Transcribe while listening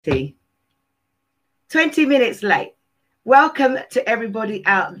20 minutes late. Welcome to everybody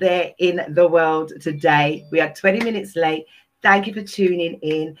out there in the world today. We are 20 minutes late. Thank you for tuning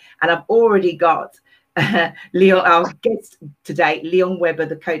in. And I've already got Leon, our guest today, Leon Webber,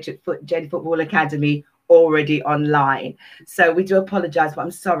 the coach at Gen Football Academy, already online. So we do apologize, but I'm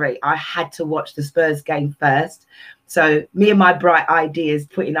sorry. I had to watch the Spurs game first. So me and my bright ideas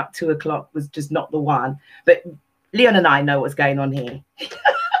putting up 2 o'clock was just not the one. But Leon and I know what's going on here.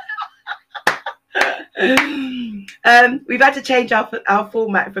 We've had to change our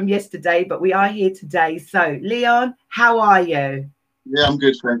format from yesterday, but we are here today. So, Leon, how are you? Yeah, I'm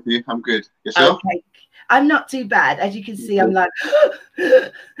good, thank you. I'm good. Yourself? Okay. I'm not too bad. As you can see, I'm like, a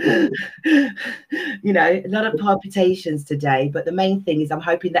lot of palpitations today. But the main thing is I'm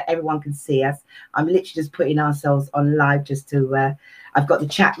hoping that everyone can see us. I'm literally just putting ourselves on live just to, I've got the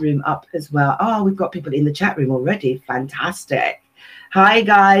chat room up as well. Oh, we've got people in the chat room already. Fantastic. Hi,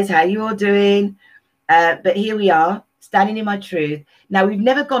 guys. How you all doing? But here we are, standing in my truth. Now, we've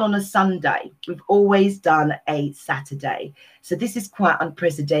never gone on a Sunday. We've always done a Saturday. So this is quite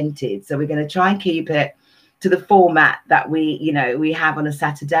unprecedented. So we're going to try and keep it to the format that we have on a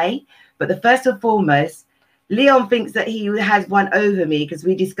Saturday. But the first and foremost, Leon thinks that he has one over me because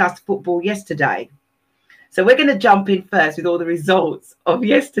we discussed football yesterday. So we're going to jump in first with all the results of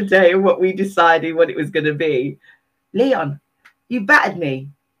yesterday and what we decided what it was going to be. Leon, you battered me.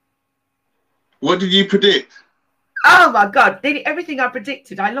 What did you predict? Oh my God! Everything I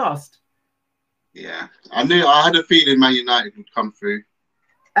predicted, I lost. Yeah, I had a feeling Man United would come through.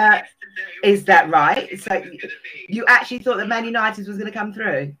 Is that right? So you actually thought that Man United was going to come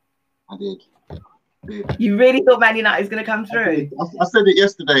through? I did. You really thought Man United was going to come through? I said it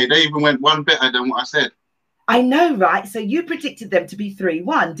yesterday. They even went one better than what I said. I know, right? So you predicted them to be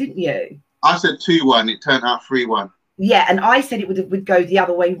 3-1, didn't you? I said 2-1. It turned out 3-1. Yeah, and I said it would go the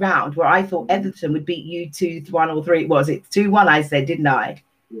other way round, where I thought Everton would beat you 2-1 or 3. Was it 2-1? I said, didn't I?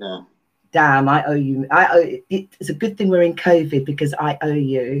 Yeah. Damn, I owe you. It's a good thing we're in COVID because I owe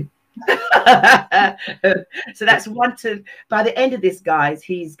you. So that's one to. By the end of this, guys,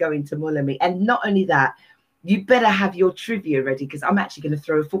 he's going to muller me, and not only that, you better have your trivia ready because I'm actually going to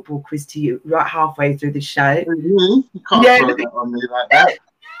throw a football quiz to you right halfway through the show. You can't throw that on me like that.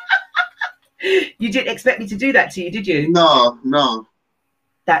 You didn't expect me to do that to you, did you? No.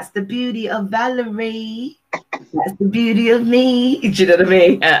 That's the beauty of Valerie. That's the beauty of me. Do you know what I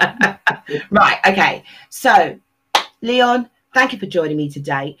mean? Right, okay. So, Leon, thank you for joining me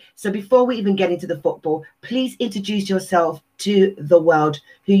today. So before we even get into the football, please introduce yourself to the world,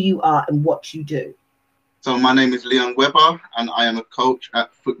 who you are and what you do. So my name is Leon Webber and I am a coach at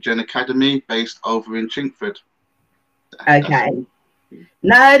Gen Academy based over in Chingford. Okay.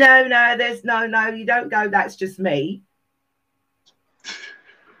 No, there's no, you don't go, that's just me.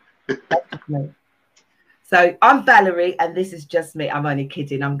 So I'm Valerie and this is just me. I'm only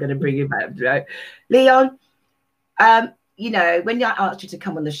kidding. I'm going to bring you back. Right? Leon, when I asked you to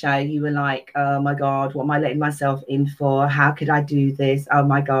come on the show, you were like, oh my God, what am I letting myself in for? How could I do this? Oh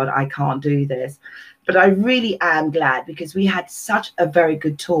my God, I can't do this. But I really am glad because we had such a very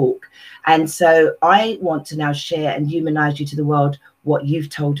good talk. And so I want to now share and humanize you to the world what you've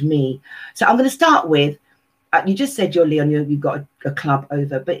told me. So I'm going to start with, you just said you're Leon, you've got a club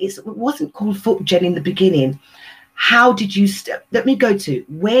over, but it wasn't called FootGen in the beginning. How did you, let me go to,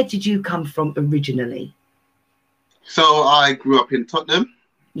 where did you come from originally? So I grew up in Tottenham.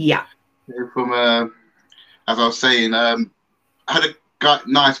 Yeah. From, as I was saying, I had a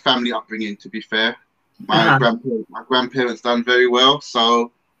nice family upbringing, to be fair. My grandparents done very well.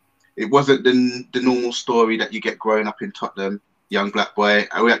 So it wasn't the normal story that you get growing up in Tottenham, young black boy.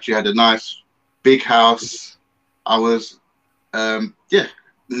 We actually had a nice big house. I was, not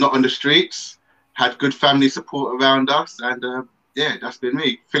on the streets, had good family support around us. And that's been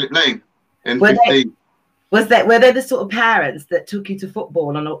me, Philip Lane, N15. Were they the sort of parents that took you to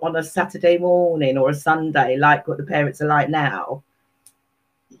football on a Saturday morning or a Sunday, like what the parents are like now?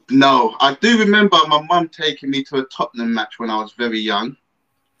 No, I do remember my mum taking me to a Tottenham match when I was very young,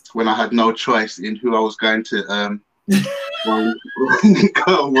 when I had no choice in who I was going to go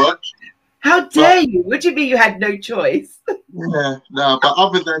and watch. How dare you? What do you mean you had no choice? Yeah, no, but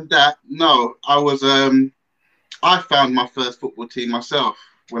other than that, no, I found my first football team myself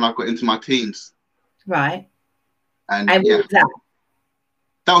when I got into my teens. Right. And what was that?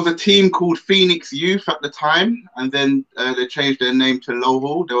 That was a team called Phoenix Youth at the time, and then they changed their name to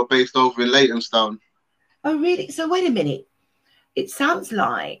Lowell. They were based over in Leytonstone. Oh, really? So wait a minute. It sounds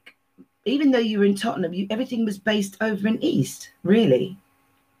like, even though you were in Tottenham, everything was based over in East, really?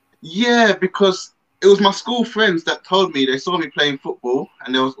 Yeah, because it was my school friends that told me. They saw me playing football,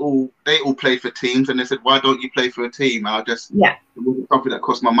 and they all played for teams, and they said, "Why don't you play for a team?" And it wasn't something that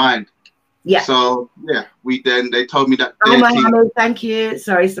crossed my mind. Yeah. So yeah, they told me that. Oh, Mohammed, thank you.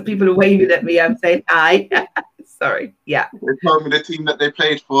 Sorry, so people are waving at me. I'm saying hi. Sorry. Yeah. They told me the team that they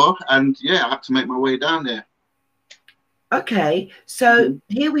played for, and yeah, I had to make my way down there. Okay, so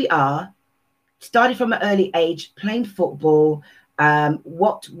here we are, started from an early age, playing football.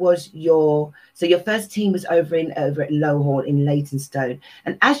 What was your first team was over at Lowhall in Leytonstone,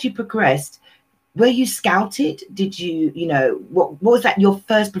 and as you progressed, were you scouted? Did you what was that your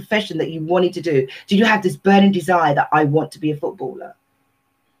first profession that you wanted to do? Did you have this burning desire that I want to be a footballer?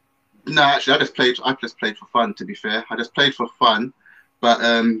 No, actually, I just played for fun. To be fair, I just played for fun, but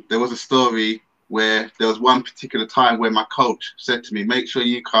there was a story where there was one particular time where my coach said to me, "Make sure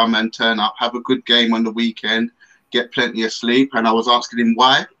you come and turn up, have a good game on the weekend, get plenty of sleep." And I was asking him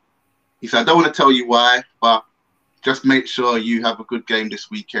why. He said, "I don't want to tell you why, but just make sure you have a good game this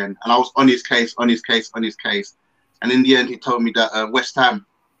weekend." And I was on his case. And in the end, he told me that West Ham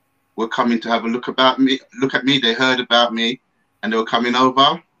were coming to have a look at me. They heard about me, and they were coming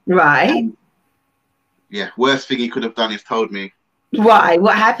over. Right. And yeah, worst thing he could have done is told me. Why?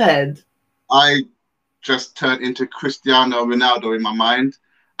 What happened? I just turned into Cristiano Ronaldo in my mind,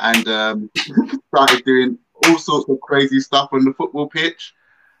 and started doing all sorts of crazy stuff on the football pitch.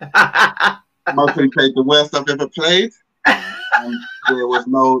 Mostly played the worst I've ever played, and there was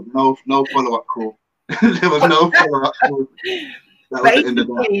no follow-up call. There was no follow-up call. That was the end of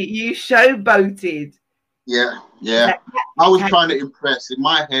that. You showboated. Yeah. I was trying to impress. In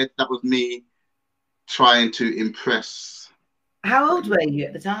my head, that was me trying to impress. How old were you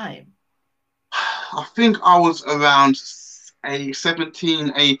at the time? I think I was around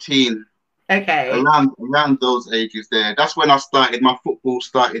 17, 18. Okay. Around those ages there. That's when I started, my football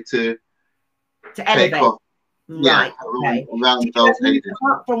started to elevate. Take off. Right. Yeah, around those ages.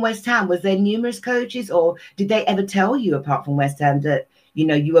 Apart from West Ham, was there numerous coaches, or did they ever tell you, apart from West Ham, that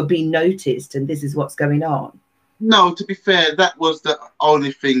you were being noticed and this is what's going on? No, to be fair, that was the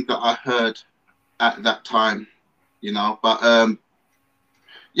only thing that I heard at that time, but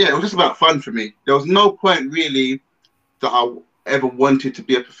yeah, it was just about fun for me. There was no point really that I ever wanted to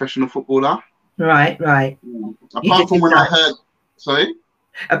be a professional footballer. Right. Yeah. Apart from when I heard, sorry?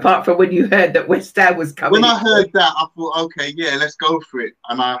 Apart from when you heard that West Ham was coming. When I heard that, I thought, okay, yeah, let's go for it,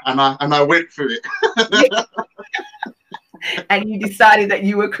 and I went for it. And you decided that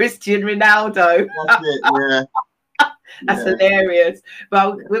you were Cristiano Ronaldo. That's it, yeah. That's hilarious.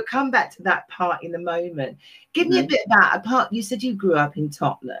 Well, we'll come back to that part in a moment. Give me a bit about a part. You said you grew up in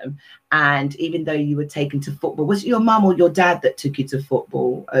Tottenham, and even though you were taken to football, was it your mum or your dad that took you to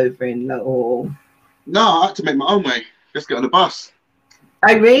football over in Lowhall? No, I had to make my own way. Just get on the bus.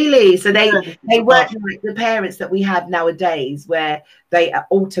 Oh, really? So they weren't like the parents that we have nowadays, where they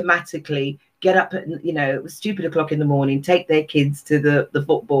automatically get up at stupid o'clock in the morning, take their kids to the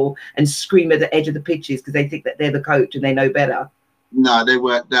football and scream at the edge of the pitches because they think that they're the coach and they know better. No, they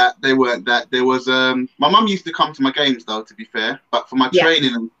weren't that. There was my mum used to come to my games though, to be fair, but for my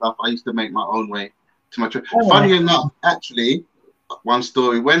training and stuff, I used to make my own way to my training. Funny enough, actually, one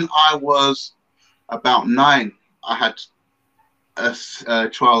story, when I was about 9, I had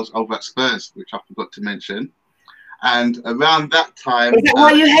trials over at Spurs, which I forgot to mention, and around that time, is that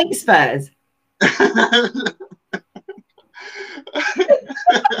why you hate Spurs? I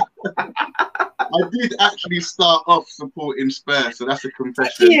did actually start off supporting Spurs, so that's a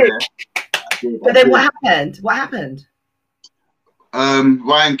confession there. But then what happened? What happened?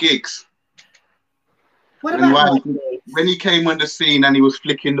 Ryan Giggs. What about Ryan Giggs? When he came on the scene and he was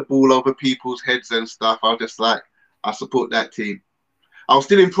flicking the ball over people's heads and stuff, I was just like, I support that team. I was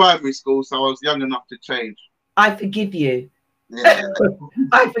still in primary school, so I was young enough to change. I forgive you. Yeah.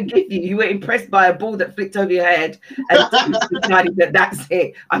 I forgive you. You were impressed by a ball that flicked over your head and decided that that's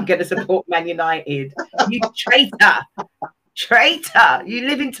it. I'm going to support Man United. You traitor. You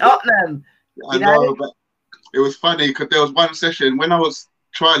live in Tottenham. I know, but it was funny because there was one session when I was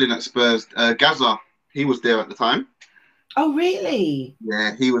trialing at Spurs, Gaza, he was there at the time. Oh, really?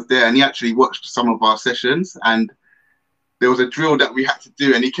 Yeah, he was there and he actually watched some of our sessions, and there was a drill that we had to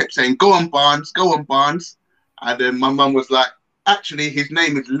do and he kept saying, "Go on, Barnes, go on, Barnes." And then my mum was like, "Actually, his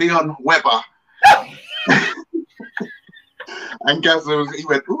name is Leon Webber." And Gaza he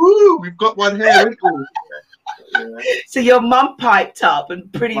went, "Ooh, we've got one here, isn't we?" Yeah. So your mum piped up,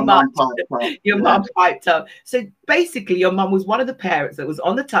 and pretty much your mum piped up. So basically, your mum was one of the parents that was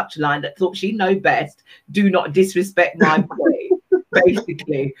on the touchline that thought she know best. Do not disrespect my boy.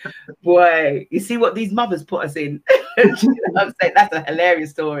 Basically, boy, you see what these mothers put us in. You know what I'm saying? That's a hilarious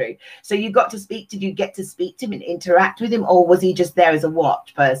story. So you got to speak, did you get to speak to him and interact with him, or was he just there as a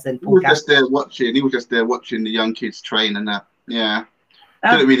watch person? He was just there watching. He was just there watching the young kids train and that. Yeah.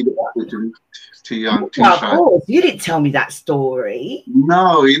 Didn't really get to speak to him. Too young, too shy. Of course, you didn't tell me that story.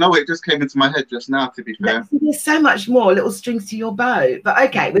 No, you know, it just came into my head just now, to be fair. There's so much more little strings to your bow. But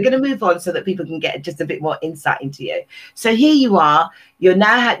okay, we're going to move on so that people can get just a bit more insight into you. So here you are. You're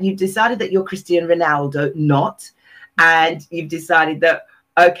now, you've decided that you're Cristiano Ronaldo, not. And you've decided that,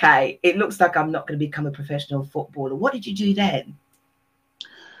 okay, it looks like I'm not going to become a professional footballer. What did you do then?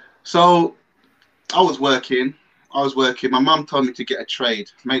 So I was working. My mum told me to get a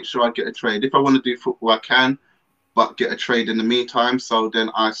trade, make sure I get a trade. If I want to do football, I can, but get a trade in the meantime. So then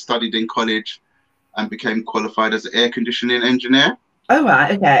I studied in college and became qualified as an air conditioning engineer. Oh,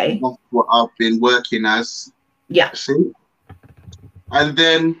 right, okay. That's what I've been working as. Yeah. See? And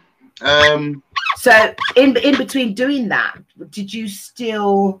then... so in between doing that, did you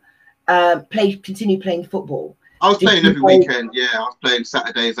still continue playing football? I was playing every weekend, yeah. I was playing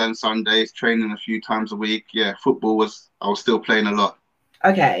Saturdays and Sundays, training a few times a week. Yeah, I was still playing a lot.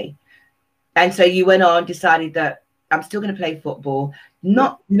 Okay. And so you went on, decided that I'm still going to play football,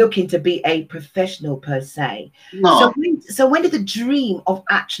 not looking to be a professional per se. No. So when did the dream of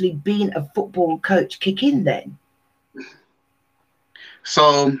actually being a football coach kick in then?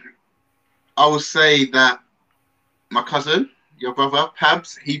 So I would say that my cousin, your brother,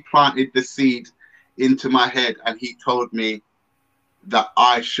 Pabs, he planted the seed into my head, and he told me that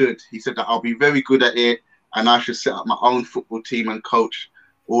he said that I'll be very good at it and I should set up my own football team and coach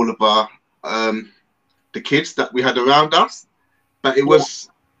all of our the kids that we had around us. But it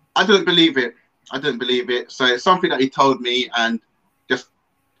was, I didn't believe it. So it's something that he told me, and just,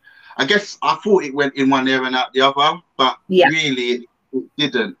 I guess I thought it went in one ear and out the other, but really it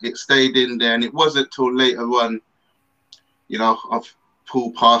didn't. It stayed in there, and it wasn't till later on, you know,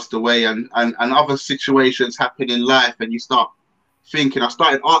 Paul passed away and other situations happen in life, and you start thinking, I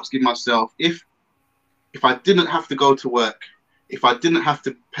started asking myself, if I didn't have to go to work, if I didn't have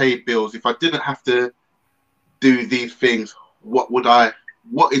to pay bills, if I didn't have to do these things, what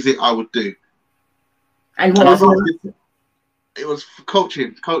is it I would do? And what was it? It was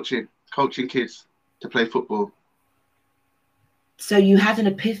coaching kids to play football. So you had an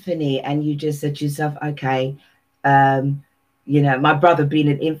epiphany and you just said to yourself, okay, you know, my brother being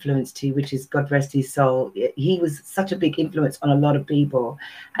an influence to, which is God rest his soul, he was such a big influence on a lot of people.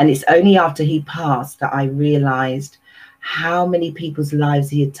 And it's only after he passed that I realized how many people's lives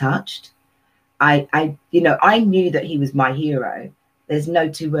he had touched. I knew that he was my hero. There's no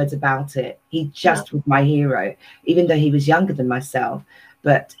two words about it. He just was my hero, even though he was younger than myself.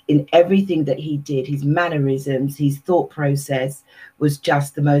 But in everything that he did, his mannerisms, his thought process was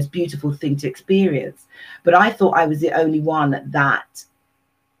just the most beautiful thing to experience. But I thought I was the only one that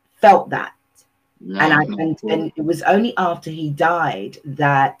felt that. And it was only after he died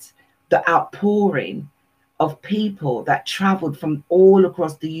that the outpouring of people that traveled from all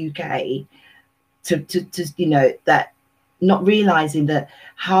across the UK to you know, that not realizing that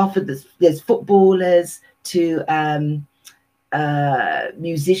half of there's footballers to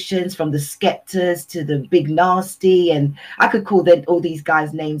musicians, from the Skeptors to the Big Nasty, and I could call all these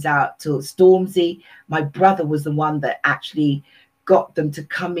guys' names out, to Stormzy. My brother was the one that actually got them to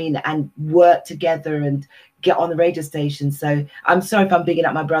come in and work together and get on the radio station. So I'm sorry if I'm bigging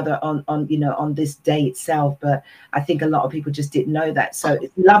up my brother on this day itself, but I think a lot of people just didn't know that. So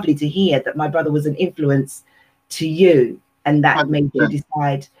it's lovely to hear that my brother was an influence to you, and that made you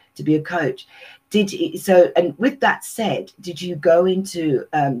decide to be a coach. And with that said, did you go into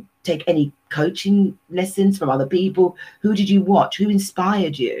take any coaching lessons from other people? Who did you watch? Who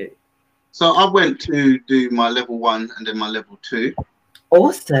inspired you? So I went to do my level 1 and then my level 2.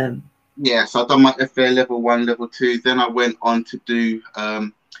 Awesome. Yeah, so I've done my FA level 1, level 2. Then I went on to do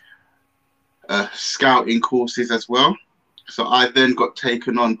scouting courses as well. So I then got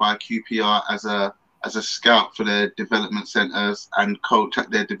taken on by QPR as a scout for their development centres and coach at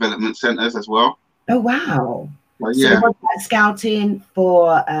their development centres as well. Oh, wow. Well, yeah. So was that scouting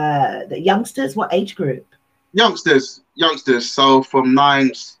for the youngsters? What age group? Youngsters. So from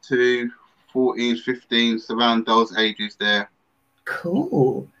 9s to 14s, 15s, around those ages there.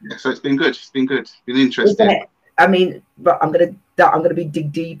 Cool. Yeah, so it's been good. It's been interesting. I mean, but I'm gonna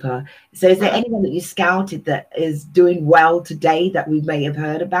dig deeper. So is there anyone that you scouted that is doing well today that we may have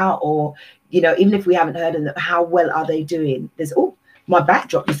heard about, or, you know, even if we haven't heard of them, how well are they doing? My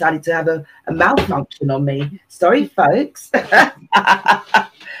backdrop decided to have a malfunction on me. Sorry, folks.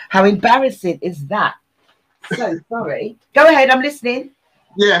 How embarrassing is that? So sorry. Go ahead, I'm listening.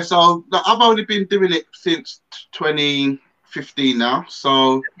 Yeah, so like, I've only been doing it since 2015 now.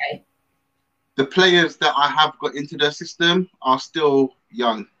 So Okay. the players that I have got into the system are still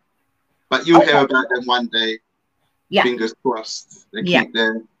young, but you'll hear about them one day. Yeah. Fingers crossed. They Yeah.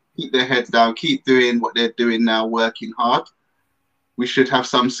 keep their heads down, keep doing what they're doing now, working hard. We should have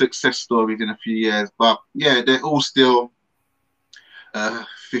some success stories in a few years. But yeah, they're all still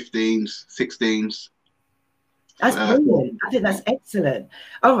 15s, 16s. That's brilliant. I think that's excellent.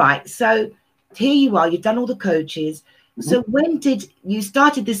 All right. So here you are. You've done all the coaches. So when did you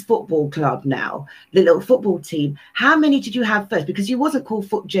started this football club now, the little football team? How many did you have first? Because you wasn't called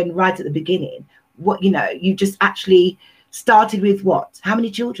FootGen right at the beginning. What, you just actually started with what? How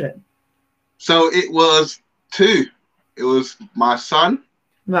many children? So it was 2. It was my son,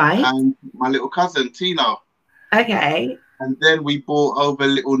 right, and my little cousin Tino. Okay. And then we brought over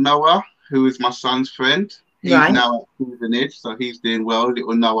little Noah, who is my son's friend. He's right. now at Stevenage, so he's doing well,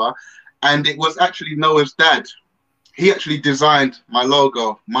 little Noah. And it was actually Noah's dad. He actually designed my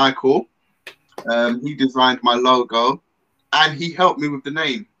logo, Michael. He designed my logo, and he helped me with the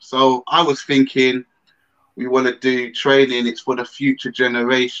name. So I was thinking, we want to do training. It's for the future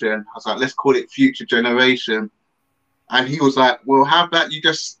generation. I was like, let's call it Future Generation. And he was like, well, how about you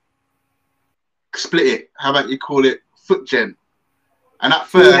just split it? How about you call it FootGen? And at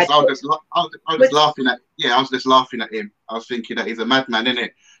first, I was just laughing at. Yeah, I was just laughing at him. I was thinking that he's a madman,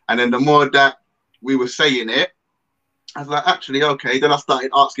 innit? And then the more that we were saying it, I was like, actually, okay. Then I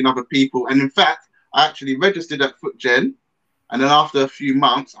started asking other people, and in fact, I actually registered at FootGen, and then after a few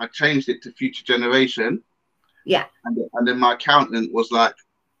months, I changed it to Future Generation. Yeah. And then my accountant was like,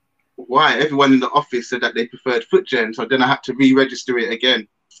 why? Everyone in the office said that they preferred FootGen, so then I had to re-register it again.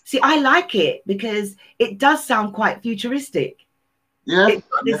 See, I like it because it does sound quite futuristic. Yeah. It's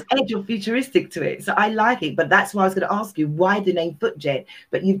got this edge of futuristic to it. So I like it. But that's why I was going to ask you, why the name FootGen?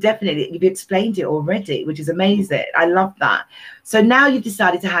 But you've explained it already, which is amazing. I love that. So now you've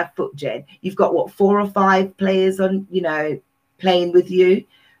decided to have FootGen. You've got what, 4 or 5 players on, playing with you.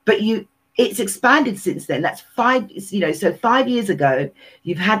 But it's expanded since then. That's 5, so 5 years ago,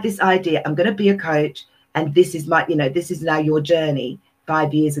 you've had this idea, I'm going to be a coach, and this is this is now your journey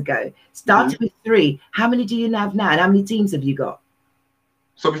 5 years ago. Started with 3. How many do you have now? And how many teams have you got?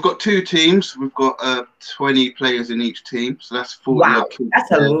 So we've got 2 teams. We've got 20 players in each team. So that's 40. Wow,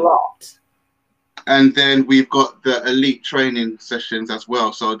 that's a lot. And then we've got the elite training sessions as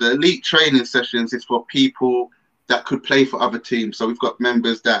well. So the elite training sessions is for people that could play for other teams. So we've got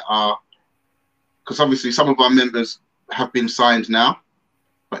members that are, because obviously some of our members have been signed now,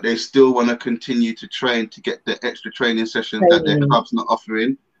 but they still want to continue to train to get the extra training sessions that their club's not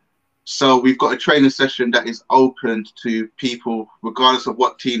offering. So we've got a training session that is opened to people, regardless of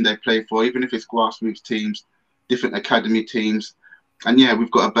what team they play for, even if it's grassroots teams, different academy teams. And yeah, we've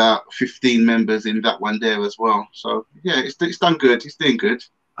got about 15 members in that one there as well. So yeah, it's done good. It's doing good.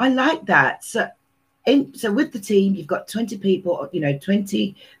 I like that. So with the team, you've got 20 people,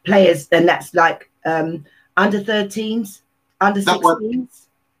 20 players, and that's like under 13s, under 16s.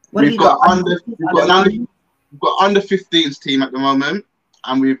 We've got under 15s team at the moment.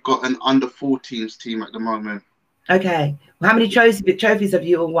 And we've got an under 14s team at the moment. Okay. Well, how many trophies have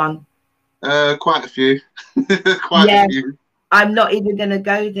you all won? Quite a few. A few. I'm not even going to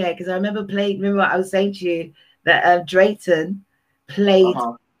go there because I remember what I was saying to you, that Drayton played.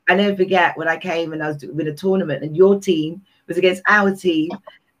 I never forget when I came and I was with a tournament and your team was against our team.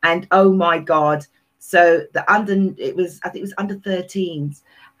 And oh my God. So I think it was under 13s.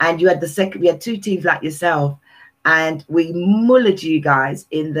 And you had we had 2 teams like yourself. And we mullered you guys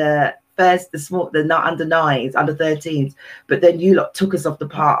in the first, the under 9s, under 13s. But then you lot took us off the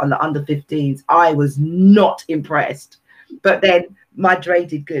part on the under 15s. I was not impressed. But then my Dre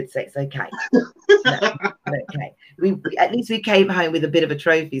did good, so it's okay. Okay. At least we came home with a bit of a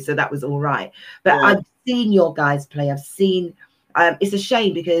trophy, so that was all right. But I've seen your guys play. I've seen. It's a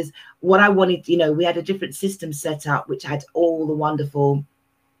shame because what I wanted, we had a different system set up, which had all the wonderful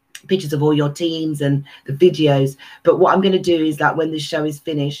pictures of all your teams and the videos. But what I'm going to do is, like, when this show is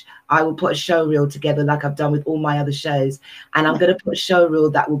finished, I will put a show reel together like I've done with all my other shows, and I'm going to put a show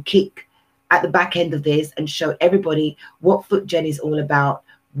reel that will kick at the back end of this and show everybody what FootGen is all about,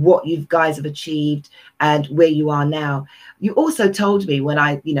 what you guys have achieved, and where you are now. You also told me when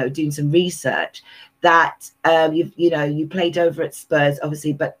I doing some research that you played over at Spurs,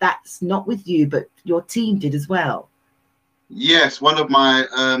 obviously, but that's not with you, but your team did as well. Yes, one of my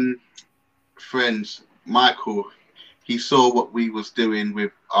friends, Michael, he saw what we was doing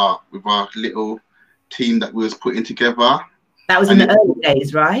with our little team that we was putting together. That was in the early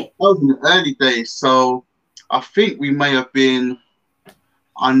days, right? That was in the early days. So I think we may have been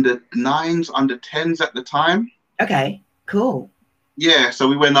under 9s, under 10s at the time. Okay, cool. Yeah, so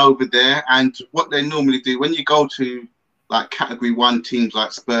we went over there, and what they normally do when you go to like category 1 teams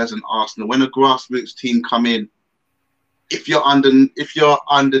like Spurs and Arsenal, when a grassroots team come in, if you're under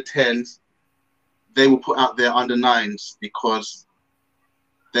 10s, they will put out their under 9s because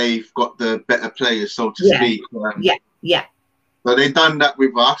they've got the better players, so to speak. Yeah. So they done that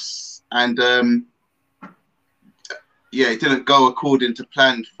with us, and it didn't go according to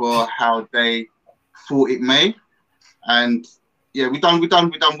plan for how they thought it may, and we done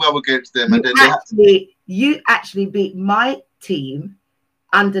well against them. And then you actually beat my team,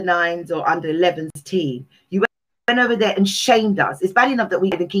 under 9s or under 11s team. You went over there and shamed us. It's bad enough that we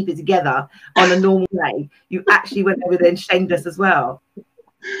didn't keep it together on a normal day. You actually went over there and shamed us as well.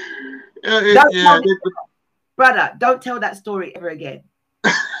 Brother, don't tell that story ever again.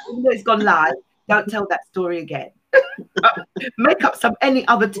 Even though it's gone live, don't tell that story again. Make up any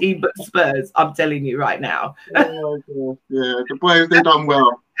other team but Spurs, I'm telling you right now. The boys, they've done well.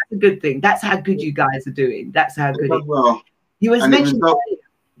 That's a good thing. That's how good you guys are doing. That's how good it is. Well. You was mentioning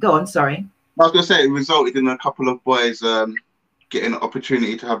go on, sorry. I was going to say it resulted in a couple of boys getting an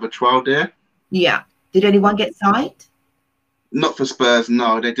opportunity to have a trial there. Yeah. Did anyone get signed? Not for Spurs,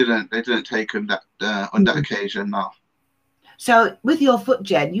 no. They didn't take them on that occasion, no. So with your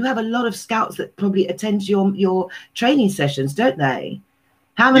FootGen, you have a lot of scouts that probably attend your training sessions, don't they?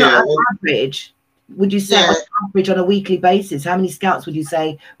 How many on average would you say on average on a weekly basis? How many scouts would you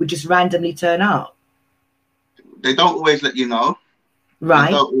say would just randomly turn up? They don't always let you know. Right.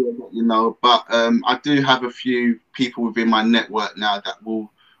 They don't always let you know, but I do have a few people within my network now that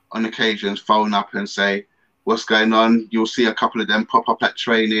will, on occasions, phone up and say, "What's going on?" You'll see a couple of them pop up at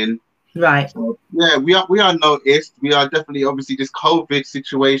training. Right. So, we are noticed. We are definitely, obviously, this COVID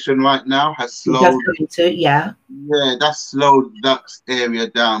situation right now has slowed. That's slowed that area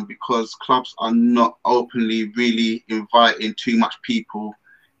down because clubs are not openly really inviting too much people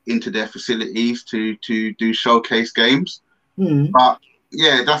into their facilities to do showcase games. But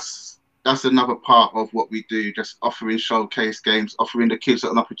that's another part of what we do, just offering showcase games, offering the kids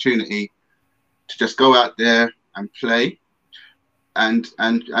an opportunity to just go out there and play and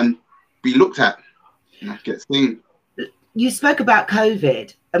be looked at, get seen. You spoke about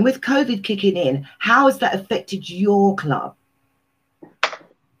COVID, and with COVID kicking in, how has that affected your club?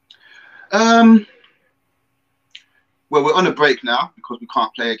 Well, we're on a break now because we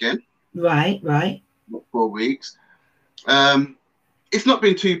can't play again. Right. 4 weeks. It's not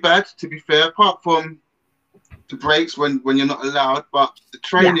been too bad, to be fair, apart from the breaks when you're not allowed, but the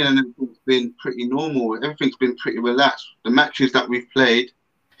training and everything's been pretty normal. Everything's been pretty relaxed. The matches that we've played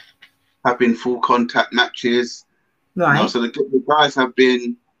have been full contact matches. Right. So the guys have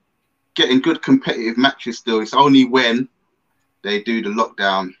been getting good competitive matches still. It's only when they do the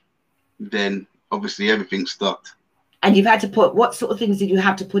lockdown, then obviously everything stopped. And you've had to what sort of things did you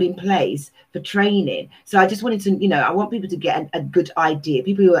have to put in place for training? So I just wanted to, I want people to get a good idea,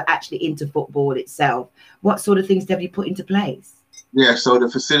 people who are actually into football itself. What sort of things have you put into place? Yeah, so the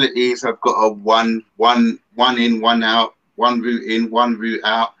facilities have got a one in, one out, one route in, one route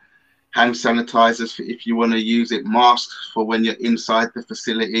out, hand sanitizers for if you want to use it, masks for when you're inside the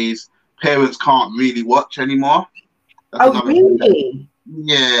facilities. Parents can't really watch anymore. That's really?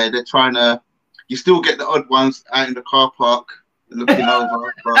 Yeah, they're trying to. You still get the odd ones out in the car park looking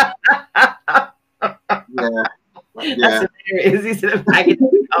over. But, That's hilarious. He's in a bag in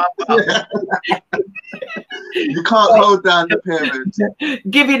the car park. You can't hold down the parents.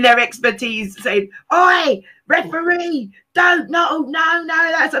 Giving their expertise, saying, "Oi, referee, no,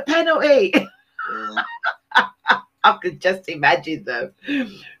 that's a penalty." I could just imagine them.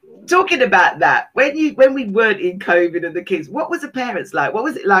 Talking about that, when we weren't in COVID and the kids, what was the parents like? What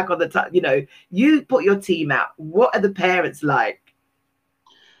was it like on the time? You put your team out. What are the parents like?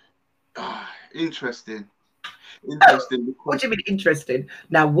 Interesting. What do you mean interesting?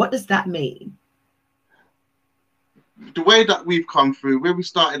 Now, what does that mean? The way that we've come through, where we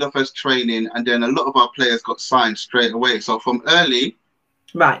started off as training, and then a lot of our players got signed straight away. So from early,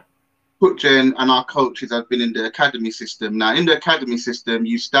 right. FootGen and our coaches have been in the academy system. Now, in the academy system,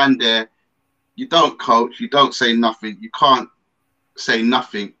 you stand there, you don't coach, you don't say nothing, you can't say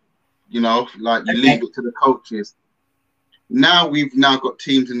nothing, like you leave it to the coaches. Now we've got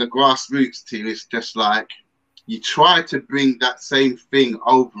teams in the grassroots team. It's just like you try to bring that same thing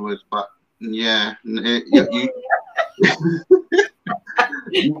over us, but you've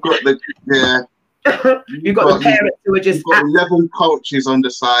got the you've got the parents who are just 11 coaches on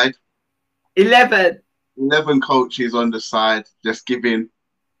the side. 11 coaches on the side, just giving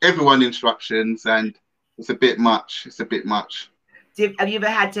everyone instructions, and It's a bit much. It's a bit much. Have you ever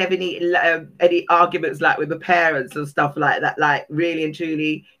had to have any arguments like with the parents and stuff like that? Like, really and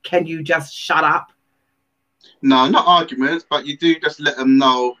truly, can you just shut up? No, not arguments, but you do just let them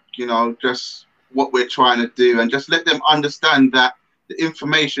know, you know, just what we're trying to do, and just let them understand that the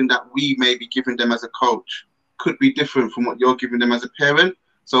information that we may be giving them as a coach could be different from what you're giving them as a parent.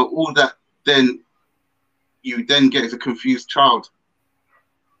 So all that then you then get is a confused child.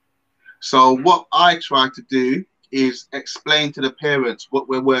 So what I try to do is explain to the parents what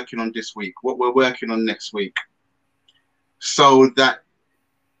we're working on this week, what we're working on next week, so that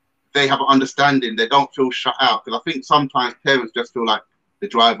they have an understanding. They don't feel shut out. Because I think sometimes parents just feel like the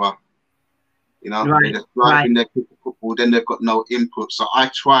driver, you know, they're just driving their kids to football, then they've got no input. So I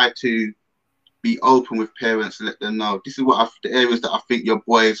try to be open with parents and let them know this is what the areas that I think your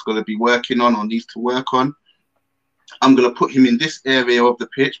boy is going to be working on or needs to work on. I'm going to put him in this area of the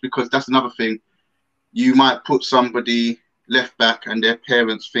pitch, because that's another thing. You might put somebody left back and their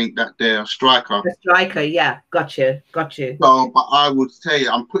parents think that they're a striker. A striker, yeah. Got you. So, but I would say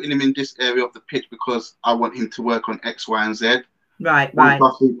I'm putting him in this area of the pitch because I want him to work on X, Y, and Z. Right. Once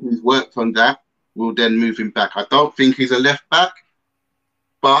I think he's worked on that, we'll then move him back. I don't think he's a left back,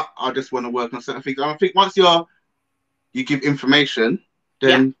 but I just want to work on certain things. And I think once you give information,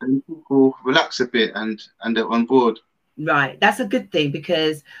 then people relax a bit and they're on board. Right. That's a good thing,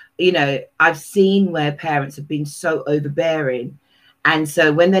 because, you know, I've seen where parents have been so overbearing. And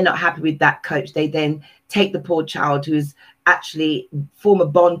so when they're not happy with that coach, they then take the poor child who's actually form a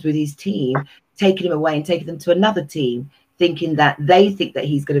bond with his team, taking him away and taking them to another team, thinking that they think that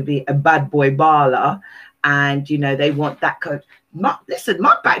he's going to be a bad boy baller. And, you know, they want that coach. Listen,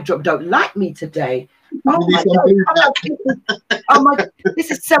 my backdrop don't like me today. Oh my God. Oh my, this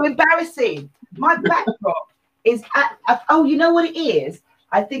is so embarrassing. My backdrop is oh, you know what it is?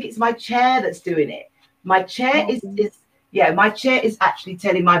 I think it's my chair that's doing it. My chair my chair is actually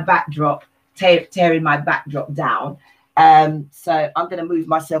telling my backdrop, tearing my backdrop down. So I'm going to move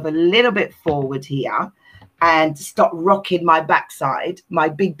myself a little bit forward here and stop rocking my backside, my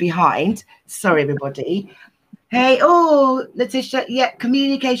big behind. Sorry, everybody. Hey, oh, Letitia, yeah,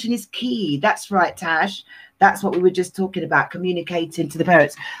 communication is key. That's right, Tash. That's what we were just talking about, communicating to the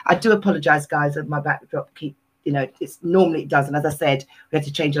parents. I do apologize, guys, that my backdrop you know, it's normally it doesn't. As I said, we had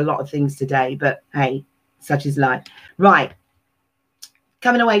to change a lot of things today, but hey, such is life. Right.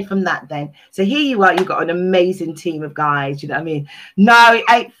 Coming away from that then. So here you are, you've got an amazing team of guys, you know what I mean? No, it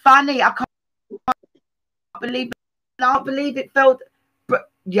ain't funny. I can't believe it felt, but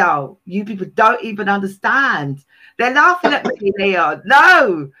yo, you people don't even understand. They're laughing at me, Leon.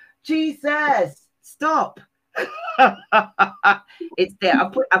 No, Jesus, stop. It's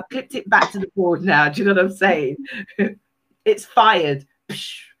there. I've clipped it back to the board now. Do you know what I'm saying? It's fired.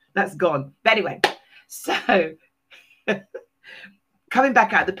 That's gone. But anyway, so coming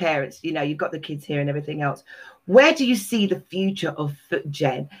back out of the parents, you know, you've got the kids here and everything else. Where do you see the future of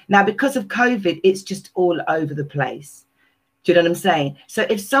FootGen? Now, because of COVID, it's just all over the place. Do you know what I'm saying? So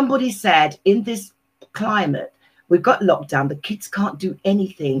if somebody said in this climate, we've got lockdown, the kids can't do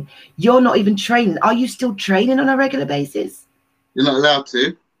anything, you're not even training. Are you still training on a regular basis? You're not allowed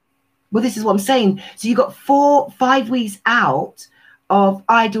to. Well, this is what I'm saying. So you've got 4-5 weeks out of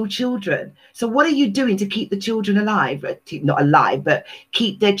idle children. So what are you doing to keep the children alive? Not alive, but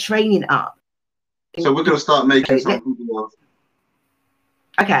keep their training up. So we're going to start making some videos.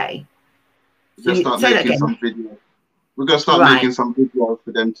 Okay. We're going to start making some videos. We're going to start making some videos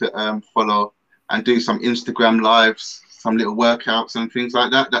for them to follow and do some Instagram lives, some little workouts and things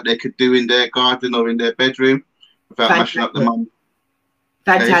like that they could do in their garden or in their bedroom without mashing up the mum.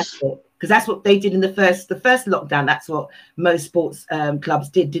 Fantastic. Because that's what they did in the first lockdown. That's what most sports clubs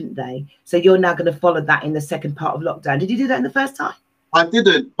did, didn't they? So you're now going to follow that in the second part of lockdown. Did you do that in the first time? I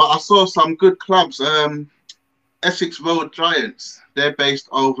didn't, but I saw some good clubs. Essex Road Giants. They're based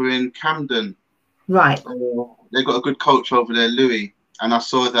over in Camden. Right. They got a good coach over there, Louis. And I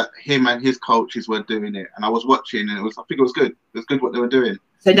saw that him and his coaches were doing it. And I was watching, and I think it was good. It was good what they were doing.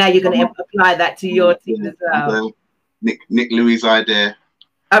 So now you're going to apply that to your team as well. Nick Louis' idea.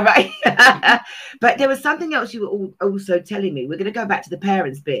 All right. But there was something else you were also telling me. We're going to go back to the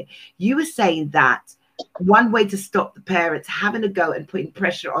parents bit. You were saying that one way to stop the parents having a go and putting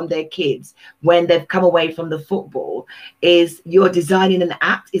pressure on their kids when they've come away from the football is you're designing an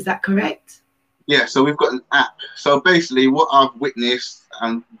app. Is that correct? Yeah, so we've got an app. So basically what I've witnessed,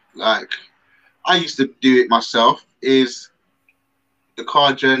 and like I used to do it myself, is the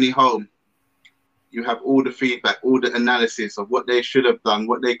car journey home. You have all the feedback, all the analysis of what they should have done,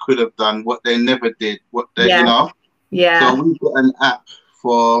 what they could have done, what they never did, what they, you know. Yeah. So we've got an app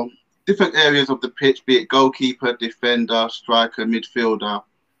for different areas of the pitch, be it goalkeeper, defender, striker, midfielder.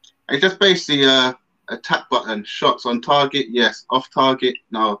 It's just basically a tap button. Shots on target, yes. Off target,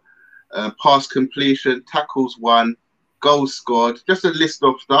 no. Pass completion, tackles won, goals scored. Just a list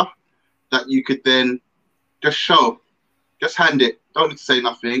of stuff that you could then just show. Just hand it. Don't need to say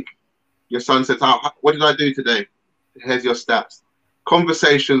nothing. Your son says, what did I do today? Here's your stats.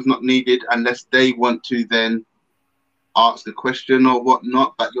 Conversations not needed unless they want to then ask the question or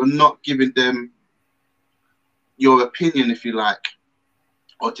whatnot, but you're not giving them your opinion, if you like,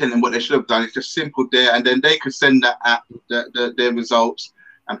 or telling them what they should have done. It's just simple there, and then they could send that app, their results,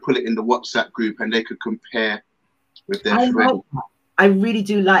 and put it in the WhatsApp group, and they could compare with their friends. I really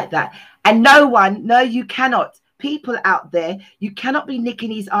do like that. And no, you cannot. People out there, you cannot be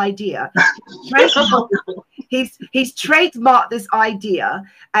nicking his idea. He's trademarked this idea,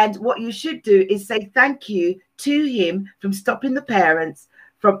 and what you should do is say thank you to him from stopping the parents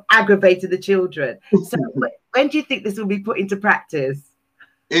from aggravating the children. So when do you think this will be put into practice?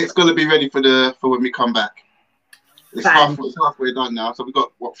 It's going to be ready for when we come back. It's halfway done now, so we've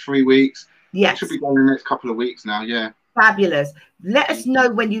got 3 weeks. Yes, it should be done in the next couple of weeks now. Yeah. Fabulous. Let us know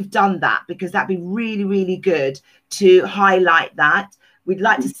when you've done that, because that'd be really, really good to highlight that. We'd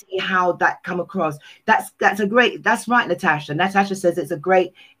like to see how that come across. That's right, Natasha. Natasha says it's a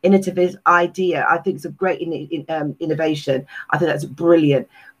great innovative idea. I think it's a great innovation. I think that's brilliant.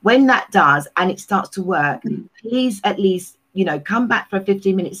 When that does and it starts to work, please at least, come back for a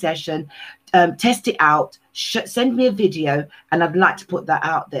 15-minute session, test it out, send me a video, and I'd like to put that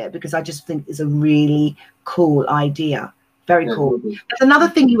out there because I just think it's a really cool idea. Very cool. There's another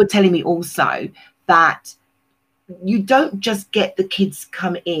thing you were telling me also, that you don't just get the kids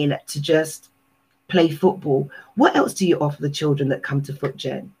come in to just play football. What else do you offer the children that come to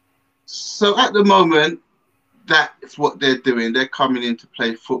FootGen? So at the moment, that's what they're doing. They're coming in to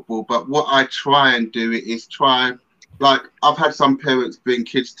play football. But what I try and do is like I've had some parents bring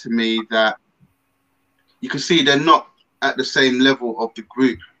kids to me that you can see they're not at the same level of the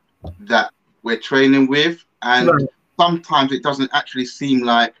group that we're training with. And sometimes it doesn't actually seem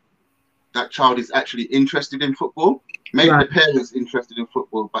like that child is actually interested in football. Maybe the parent's interested in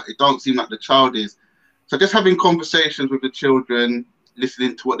football, but it don't seem like the child is. So just having conversations with the children,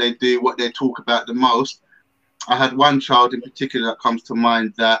 listening to what they do, what they talk about the most. I had one child in particular that comes to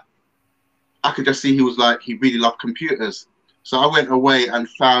mind that I could just see he really loved computers. So I went away and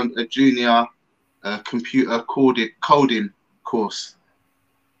found a junior computer coding course.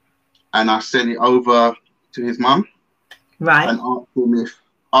 And I sent it over to his mum. Right. And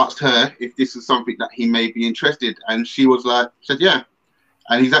asked her if this is something that he may be interested. And she said, yeah.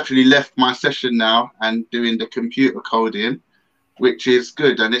 And he's actually left my session now and doing the computer coding, which is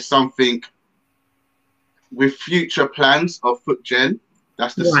good. And it's something with future plans of FootGen,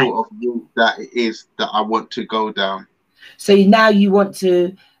 that's the sort of route that it is that I want to go down. So now you want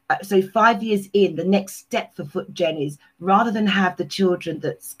to, so 5 years in, the next step for FootGen is, rather than have the children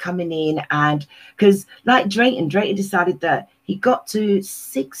that's coming in, and because like Drayton decided that he got to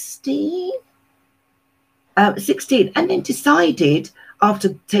 16 and then decided,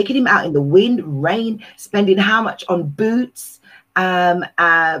 after taking him out in the wind, rain, spending how much on boots,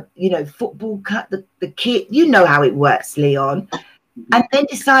 football cut, the kit, you know how it works, Leon, and then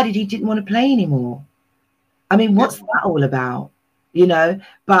decided he didn't want to play anymore. I mean, what's that all about?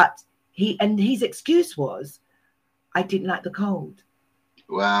 But his excuse was, I didn't like the cold.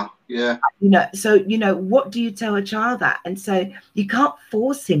 Wow. Yeah. So what do you tell a child that? And so you can't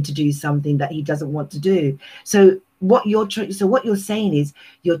force him to do something that he doesn't want to do. So what you're saying is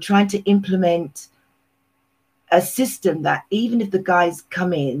you're trying to implement a system that even if the guys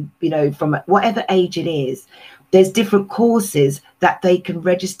come in, from whatever age it is, there's different courses that they can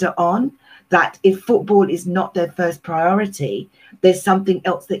register on. That if football is not their first priority, there's something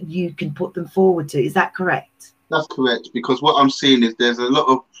else that you can put them forward to. Is that correct? That's correct, because what I'm seeing is there's a lot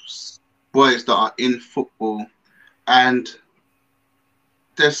of boys that are in football, and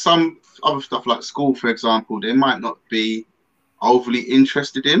there's some other stuff like school, for example, they might not be overly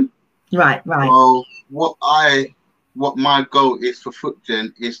interested in. Right. So what my goal is for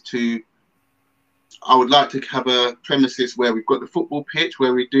FootGen is I would like to have a premises where we've got the football pitch,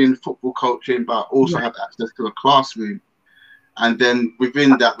 where we're doing football coaching, but also have access to a classroom. And then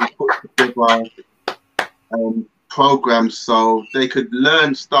within that, we put together programs so they could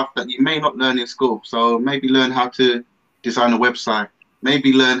learn stuff that you may not learn in school. So maybe learn how to design a website,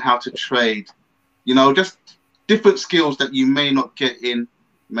 maybe learn how to trade, just different skills that you may not get in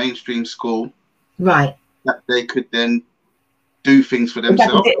mainstream school. Right. That they could then do things for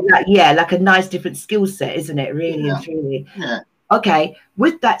themselves. Like a nice different skill set, isn't it? Really and truly. Yeah. Okay.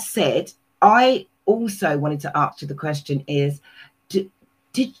 With that said, I also wanted to ask you the question is,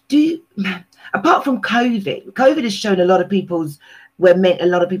 do apart from COVID has shown a lot of people's a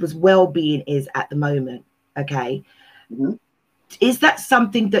lot of people's well-being is at the moment. Okay. Mm-hmm. Is that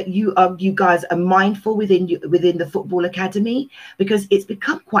something that you guys are mindful within the football academy? Because it's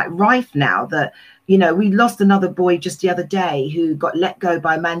become quite rife now that, you know, we lost another boy just the other day who got let go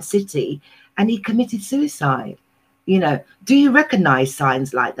by Man City and he committed suicide. You know, do you recognize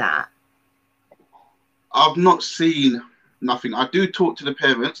signs like that? I've not seen nothing. I do talk to the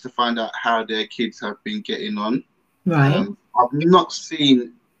parents to find out how their kids have been getting on. Right. I've not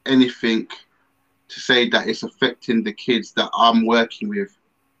seen anything to say that it's affecting the kids that I'm working with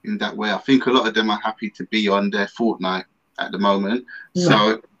in that way. I think a lot of them are happy to be on their Fortnite at the moment.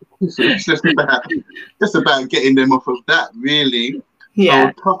 So it's just about getting them off of that, really.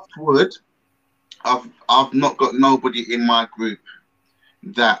 Yeah. So touch wood, I've not got nobody in my group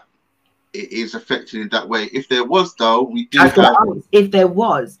that it is affected in that way. If there was, though, we do have. If there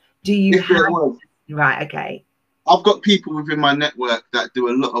was, do you if have? There was, right. Okay. I've got people within my network that do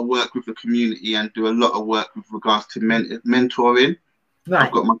a lot of work with the community and do a lot of work with regards to mentoring. Right.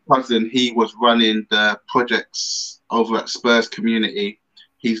 I've got my cousin. He was running the projects over at Spurs Community.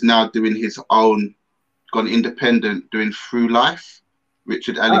 He's now doing his own, gone independent, doing Through Life.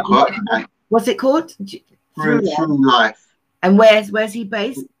 Richard Allicott. What's it called? Through Life. And where's he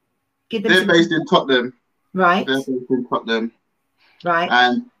based? They're based in Tottenham. Right. They're based in Tottenham. Right.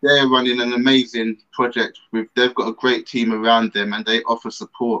 And they're running an amazing project they've got a great team around them and they offer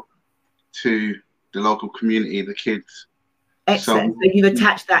support to the local community, the kids. Excellent. So you've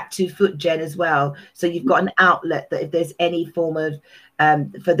attached that to FootGen as well. So you've got an outlet that if there's any form of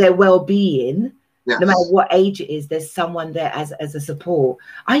for their well-being, yes, no matter what age it is, there's someone there as a support.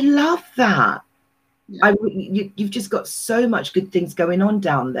 I love that. Yeah. You've just got so much good things going on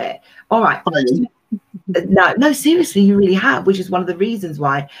down there. All right. No, seriously, you really have, which is one of the reasons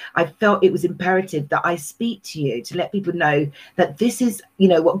why I felt it was imperative that I speak to you to let people know that this is, you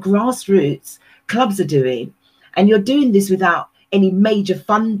know, what grassroots clubs are doing. And you're doing this without any major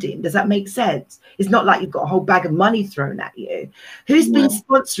funding. Does that make sense? It's not like you've got a whole bag of money thrown at you. Who's been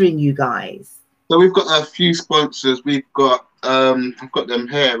sponsoring you guys? So we've got a few sponsors. We've got, I've got them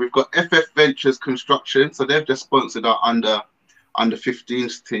here. We've got FF Ventures Construction. So they've just sponsored our under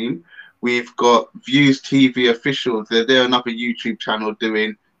 15s team. We've got Views TV Officials. They're another YouTube channel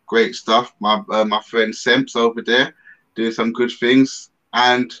doing great stuff. My friend Semps over there doing some good things.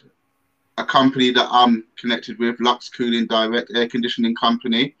 And a company that I'm connected with, Lux Cooling Direct Air Conditioning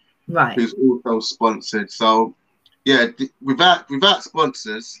Company, right, who's also sponsored. So yeah, without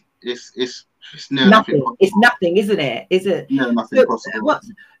sponsors, it's nothing. It's nothing, isn't it? Is it? No, nothing possible. What's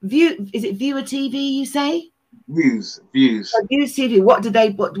Is it Viewer TV? You say? Views. Views TV. What do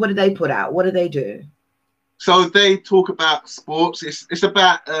they put out? What do they do? So they talk about sports. It's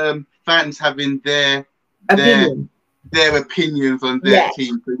about fans having their opinions on their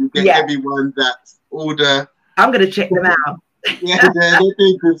team. So you get everyone that's all the. I'm gonna check them out. Yeah, they're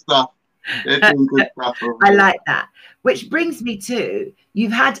doing good stuff. They're doing good stuff. I like that. Which brings me to,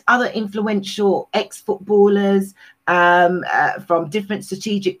 you've had other influential ex-footballers from different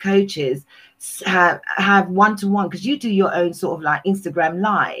strategic coaches have one-to-one, because you do your own sort of like Instagram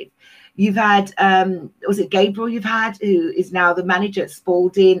live. You've had, was it Gabriel you've had, who is now the manager at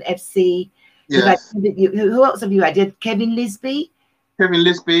Spalding FC? Yes. Who else have you had? Did Kevin Lisby? Kevin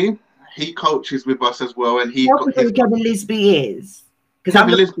Lisby, he coaches with us as well, and he's got his... Kevin Lisby is?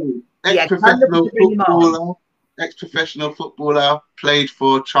 Kevin Lisby, ex-professional footballer, played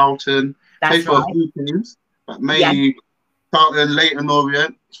for Charlton, played for a few teams, but mainly Charlton, Leyton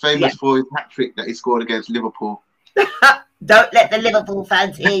Orient, famous for his hat-trick that he scored against Liverpool. Don't let the Liverpool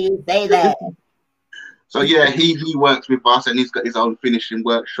fans hear you say that. So yeah, he works with us, and he's got his own finishing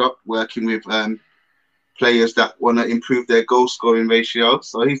workshop, working with players that want to improve their goal scoring ratio.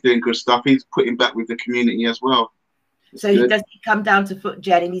 So he's doing good stuff. He's putting back with the community as well. So he come down to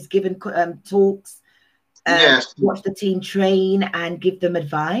FootGen and he's given talks, watch the team train and give them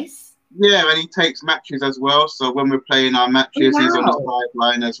advice. Yeah, and he takes matches as well. So when we're playing our matches, he's on the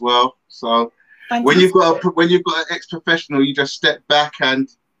sideline as well. So when you've got an ex-professional, you just step back and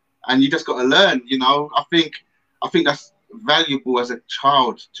you just got to learn. You know, I think that's valuable as a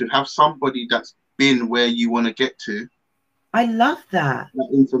child to have somebody that's been where you want to get to. I love that. That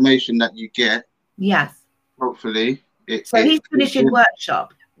information that you get. Yes. Hopefully. So he's finishing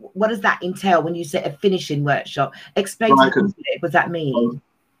workshop. What does that entail when you say a finishing workshop? Explain to me what does that mean?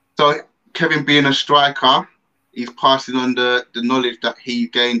 So Kevin, being a striker, he's passing on the knowledge that he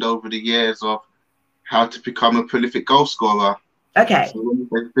gained over the years of how to become a prolific goal scorer. Okay. So when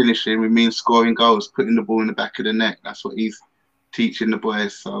we say finishing, we mean scoring goals, putting the ball in the back of the net. That's what he's teaching the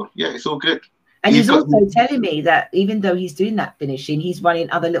boys. So yeah, it's all good. And he's also telling me that even though he's doing that finishing, he's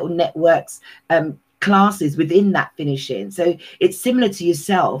running other little networks, classes within that finishing. So it's similar to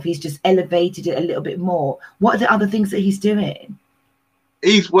yourself. He's just elevated it a little bit more. What are the other things that he's doing?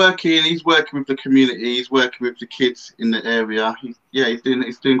 He's working with the community. He's working with the kids in the area. He's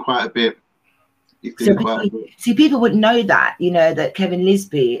doing quite a bit. See, people wouldn't know that, you know, that Kevin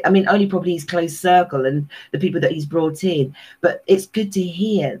Lisby, I mean, only probably his close circle and the people that he's brought in, but it's good to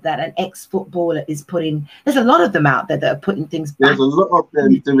hear that an ex-footballer is putting, there's a lot of them out there that are putting things back. There's a lot of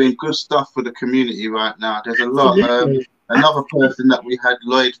them doing good stuff for the community right now. There's a lot. Another person that we had,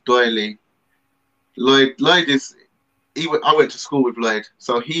 Lloyd Doyley. Lloyd is, I went to school with Lloyd,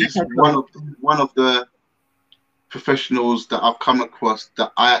 so he's one of the professionals that I've come across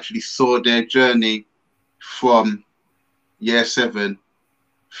that I actually saw their journey from year 7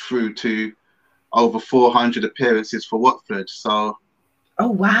 through to over 400 appearances for Watford. So, oh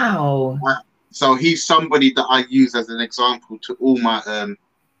wow! So he's somebody that I use as an example to all my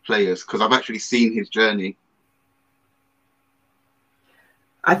players because I've actually seen his journey.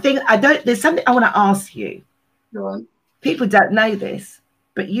 There's something I want to ask you. Go on. People don't know this,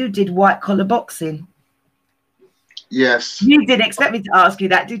 but you did white collar boxing. Yes. You didn't expect me to ask you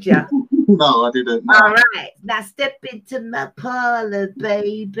that, did you? No, I didn't. No. All right. Now step into my parlor,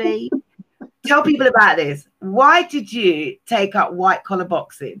 baby. Tell people about this. Why did you take up white collar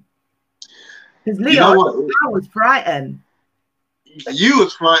boxing? Because Leon, you know I was frightened. You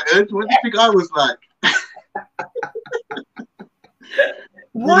was frightened? What do you think I was like?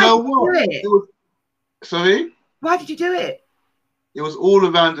 Why did you do it? Sorry? Why did you do it? It was all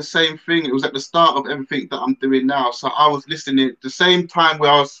around the same thing. It was at the start of everything that I'm doing now. So I was listening at the same time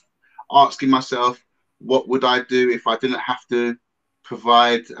where I was asking myself, what would I do if I didn't have to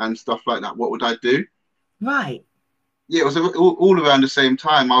provide and stuff like that? What would I do? Right. Yeah, it was all around the same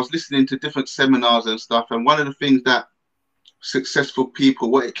time. I was listening to different seminars and stuff. And one of the things that successful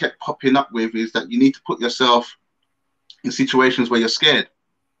people, what it kept popping up with is that you need to put yourself in situations where you're scared.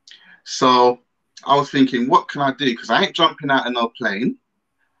 So I was thinking, what can I do? Because I ain't jumping out of no plane.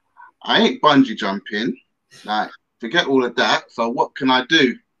 I ain't bungee jumping. Like, forget all of that. So what can I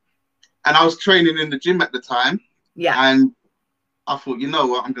do? And I was training in the gym at the time. Yeah. And I thought, you know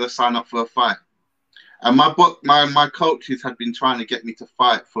what? I'm going to sign up for a fight. And my coaches had been trying to get me to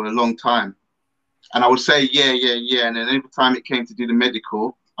fight for a long time. And I would say, yeah. And then every time it came to do the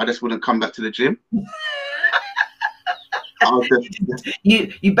medical, I just wouldn't come back to the gym.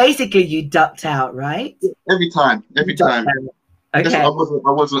 You basically ducked out, right? Every time. Okay. I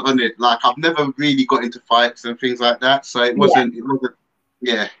wasn't on it. Like I've never really got into fights and things like that. So it wasn't.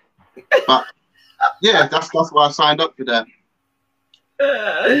 Yeah. But yeah, that's why I signed up for that.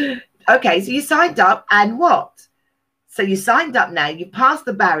 Okay, so you signed up, and what? So you signed up now. You passed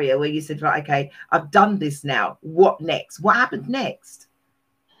the barrier where you said, right, okay, I've done this now. What next? What happened next?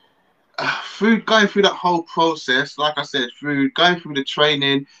 Through going through that whole process, like I said, through going through the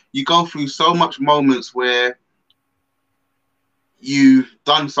training, you go through so much moments where you've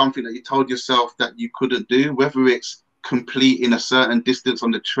done something that you told yourself that you couldn't do, whether it's completing a certain distance on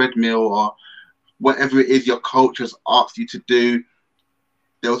the treadmill or whatever it is your coach has asked you to do.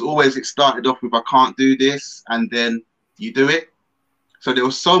 There was always, it started off with, I can't do this, and then you do it. So there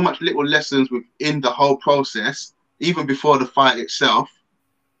was so much little lessons within the whole process, even before the fight itself,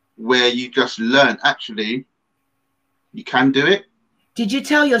 where you just learn, actually, you can do it. Did you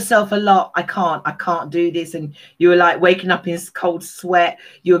tell yourself a lot, I can't do this? And you were like waking up in cold sweat.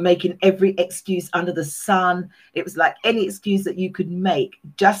 You were making every excuse under the sun. It was like any excuse that you could make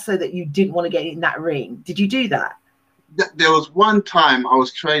just so that you didn't want to get in that ring. Did you do that? There was one time I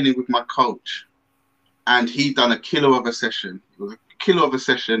was training with my coach and he'd done a killer of a session. It was a killer of a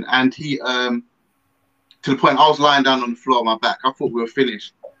session. And he, to the point I was lying down on the floor on my back. I thought we were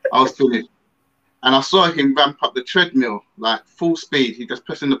finished. I was finished. And I saw him ramp up the treadmill, like full speed. He just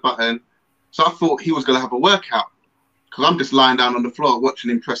pressing the button. So I thought he was going to have a workout because I'm just lying down on the floor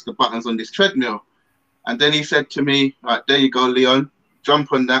watching him press the buttons on this treadmill. And then he said to me, right, there you go, Leon,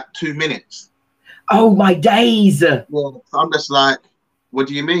 jump on that, 2 minutes. Oh, my days. Yeah. So I'm just like, what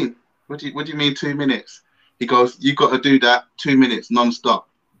do you mean? What do you mean 2 minutes? He goes, you got to do that 2 minutes non-stop.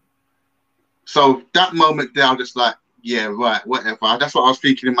 So that moment there, I'm just like, yeah, right, whatever. That's what I was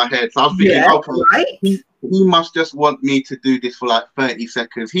thinking in my head. So I was thinking, yeah, okay, right? he must just want me to do this for like 30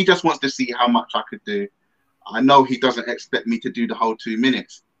 seconds. He just wants to see how much I could do. I know he doesn't expect me to do the whole 2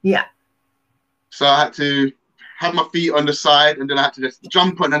 minutes. Yeah. So I had to have my feet on the side, and then I had to just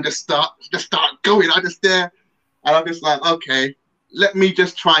jump on and just start going. I just there, and I'm just like, okay, let me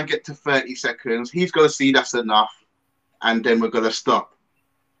just try and get to 30 seconds. He's going to see that's enough, and then we're going to stop.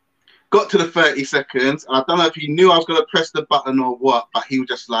 Got to the 30 seconds, and I don't know if he knew I was going to press the button or what, but he was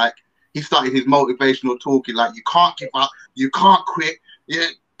just like, he started his motivational talking, like, you can't give up, you can't quit, yeah,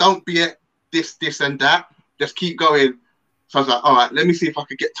 don't be it, this and that, just keep going. So I was like, all right, let me see if I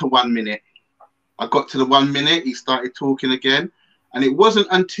could get to 1 minute. I got to the 1 minute, he started talking again, and it wasn't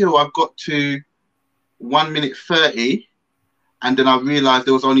until I got to 1 minute 30, and then I realized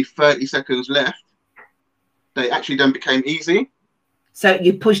there was only 30 seconds left, that it actually then became easy. So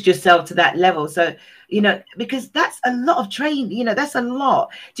you pushed yourself to that level. So, you know, because that's a lot of training, you know, that's a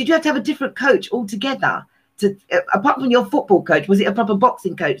lot. Did you have to have a different coach altogether? To, apart from your football coach, was it a proper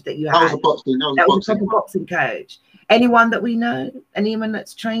boxing coach that you had? That was a proper boxing coach. Anyone that we know? Anyone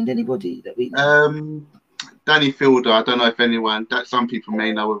that's trained anybody that we know? Danny Fielder. I don't know if anyone, that some people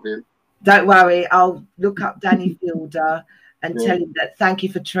may know of him. Don't worry, I'll look up Danny Fielder and tell him that thank you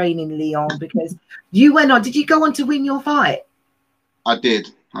for training Leon, because you went on. Did you go on to win your fight? I did,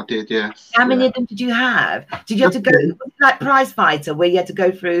 yes. How many of them did you have? Did you have to go like prize fighter, where you had to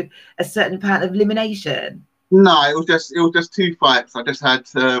go through a certain amount of elimination? No, it was just 2 fights. I just had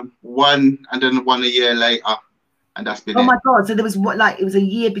one, and then one a year later, and that's been it. Oh my God! So there was it was a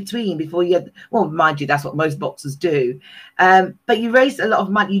year between before you had. Well, mind you, that's what most boxers do. But you raised a lot of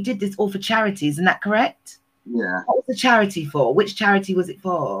money. You did this all for charity, isn't that correct? Yeah. What was the charity for? Which charity was it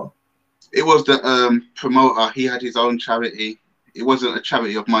for? It was the promoter. He had his own charity. It wasn't a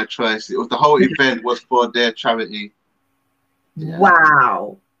charity of my choice. It was the whole event was for their charity. Yeah.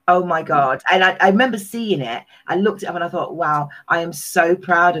 Wow. Oh my God. And I remember seeing it. I looked it up and I thought, wow, I am so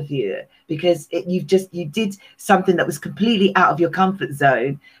proud of you, because you did something that was completely out of your comfort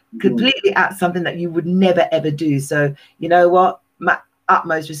zone, completely out something that you would never ever do. So you know what? My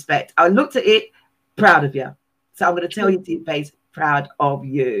utmost respect. I looked at it, proud of you. So I'm going to tell you to your face, proud of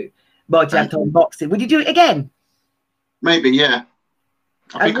you. Multi-Anton boxing. Would you do it again? Maybe, yeah.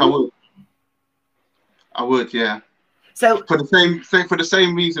 I think I would. I would, yeah. So for the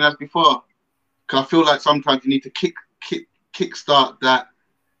same reason as before, because I feel like sometimes you need to kickstart that.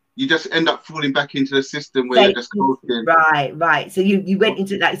 You just end up falling back into the system where you're just coasting. Right. So you went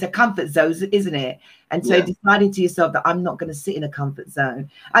into that. It's a comfort zone, isn't it? And so deciding to yourself that I'm not going to sit in a comfort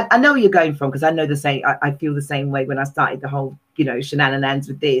zone. I know where you're going from, because I know the same. I feel the same way when I started the whole, shenanigans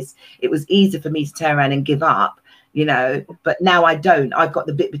with this. It was easy for me to turn around and give up. But now I don't. I've got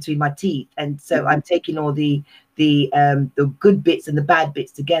the bit between my teeth, and so I'm taking all the good bits and the bad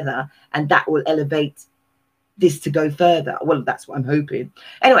bits together, and that will elevate this to go further. Well, that's what I'm hoping.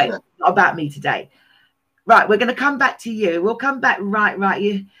 Anyway, not about me today. Right, we're going to come back to you. We'll come back. Right.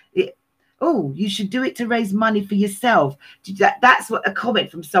 You should do it to raise money for yourself. That's what a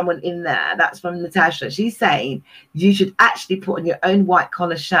comment from someone in there. That's from Natasha. She's saying you should actually put on your own white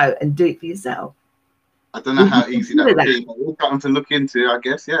collar show and do it for yourself. I don't know how easy that would be, but we've got them to look into, I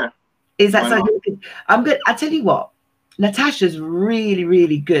guess, yeah. Is that something? I'm good. I tell you what, Natasha's really,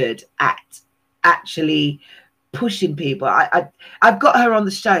 really good at actually pushing people. I've got her on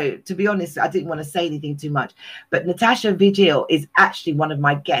the show. To be honest, I didn't want to say anything too much, but Natasha Vigil is actually one of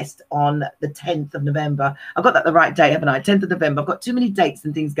my guests on the 10th of November. I've got that the right date, haven't I? 10th of November. I've got too many dates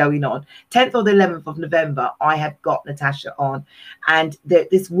and things going on. 10th or the 11th of November, I have got Natasha on, and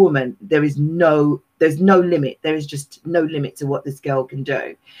this woman, there's no limit. There is just no limit to what this girl can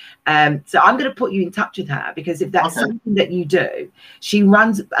do. So I'm going to put you in touch with her, because if that's something that you do, she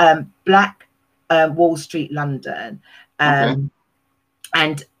runs Black Wall Street London. And,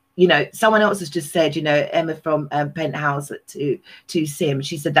 someone else has just said, Emma from Penthouse to Sim,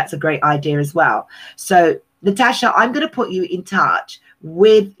 she said that's a great idea as well. So Natasha, I'm going to put you in touch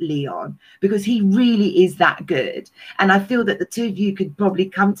with Leon, because he really is that good, and I feel that the two of you could probably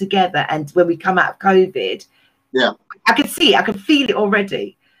come together, and when we come out of COVID, I can see it, I can feel it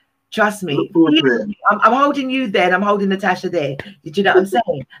already. Trust me. I'm holding you there, and I'm holding Natasha there. Did you know what I'm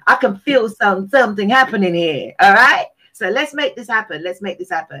saying? I can feel something happening here. All right, so let's make this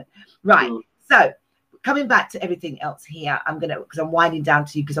happen. Right. So coming back to everything else here, because I'm winding down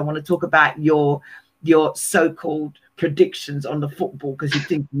to you, because I want to talk about your so-called predictions on the football, because you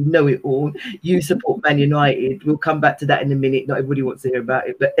think you know it all. You support Man United. We'll come back to that in a minute. Not everybody wants to hear about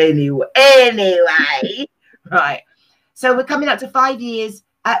it, but anyway, right. So we're coming up to 5 years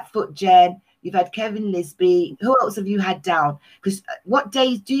at FootGen. You've had Kevin Lisby. Who else have you had down? Because what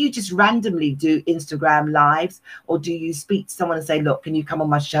days do you just randomly do Instagram lives, or do you speak to someone and say, look, can you come on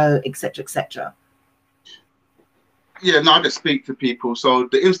my show, etc., etc.? Yeah, no, I just speak to people. So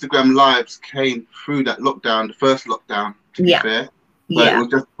the Instagram lives came through that lockdown, the first lockdown, to be fair. But it was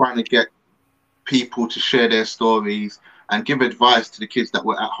just trying to get people to share their stories and give advice to the kids that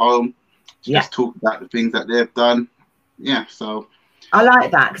were at home. Just talk about the things that they've done. Yeah, so I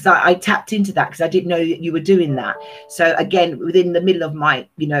like that, because I tapped into that because I didn't know that you were doing that. So again, within the middle of my,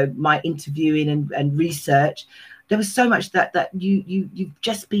 you know, my interviewing and research, there was so much that you've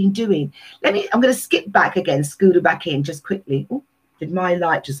just been doing. I'm going to skip back again, scooter back in just quickly. Ooh, did my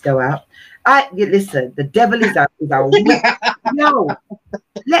light just go out? Listen, the devil is out. No,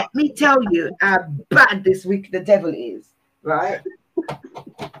 let me tell you how bad this week the devil is, right?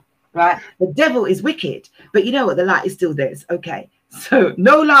 Right? The devil is wicked, but you know what? The light is still there. It's okay. So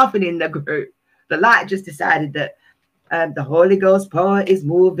no laughing in the group. The light just decided that the Holy Ghost power is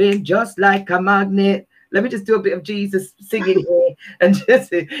moving just like a magnet. Let me just do a bit of Jesus singing here, and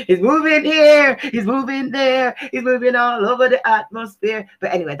just he's moving here, he's moving there, he's moving all over the atmosphere.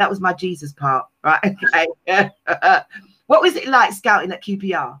 But anyway, that was my Jesus part, right? Okay. What was it like scouting at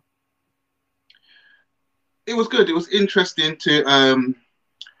QPR? It was good. It was interesting to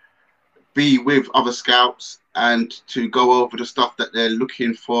be with other scouts and to go over the stuff that they're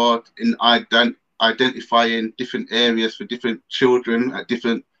looking for in identifying different areas for different children at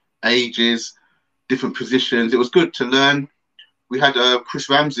different ages, different positions. It was good to learn. We had Chris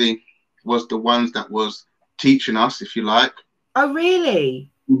Ramsey was the ones that was teaching us, if you like. Oh, really?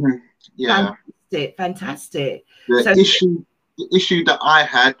 Mm-hmm. Yeah. Fantastic. The issue that I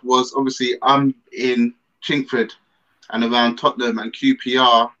had was, obviously I'm in Chingford and around Tottenham, and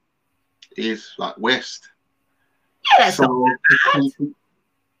QPR is like west. Yeah, that's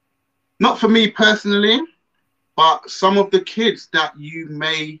not for me personally, but some of the kids that you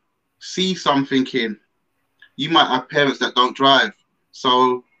may see something in, you might have parents that don't drive,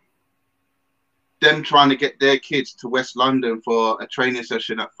 so them trying to get their kids to West London for a training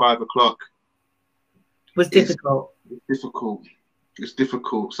session at 5 o'clock was difficult. It's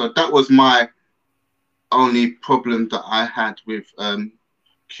difficult. So that was my only problem that I had with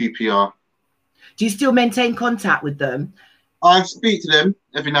QPR. Do you still maintain contact with them? I speak to them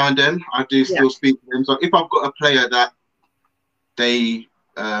every now and then. I do still speak to them. So if I've got a player that they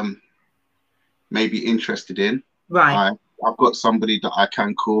may be interested in, right, I've got somebody that I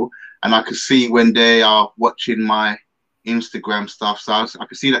can call, and I can see when they are watching my Instagram stuff. So I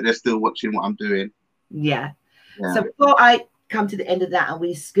can see that they're still watching what I'm doing. Yeah. So before I come to the end of that and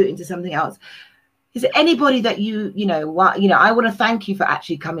we scoot into something else, is there anybody that you know, I want to thank you for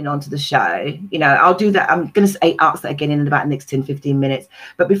actually coming on to the show. You know, I'll do that. I'm going to ask that again in about the next 10, 15 minutes.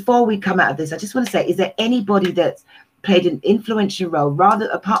 But before we come out of this, I just want to say, is there anybody that's played an influential role, rather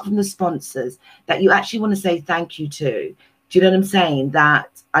apart from the sponsors, that you actually want to say thank you to? Do you know what I'm saying? That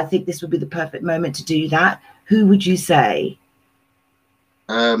I think this would be the perfect moment to do that. Who would you say?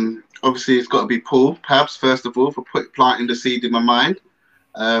 Obviously, it's got to be Paul, perhaps, first of all, for planting the seed in my mind.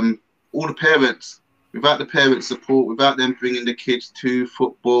 All the parents. Without the parents' support, without them bringing the kids to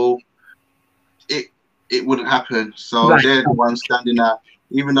football, it wouldn't happen. So they're the ones standing out,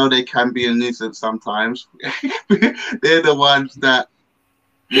 even though they can be a nuisance sometimes. They're the ones that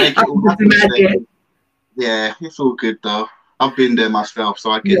make it all happen. Yeah, it's all good though. I've been there myself,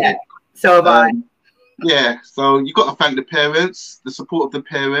 so I get it. So have I. Yeah, so you got to thank the parents, the support of the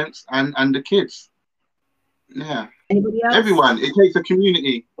parents, and the kids. Yeah. Anybody else? Everyone. It takes a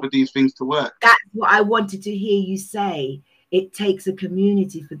community for these things to work. That's what I wanted to hear you say. It takes a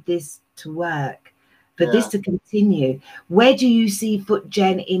community for this to work, for this to continue. Where do you see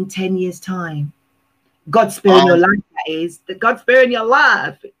FootGen in 10 years' time? God sparing your life, that is. God sparing your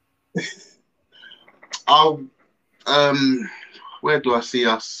life. Where do I see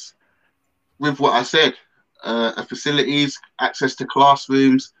us? With what I said, facilities, access to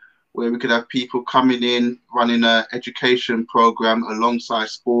classrooms, where we could have people coming in, running an education program alongside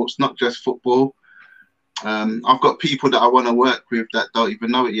sports, not just football. I've got people that I want to work with that don't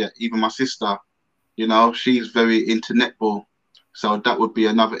even know it yet. Even my sister, you know, she's very into netball. So that would be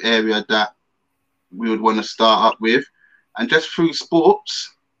another area that we would want to start up with. And just through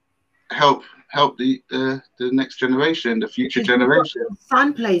sports, help the next generation, the future generation. Your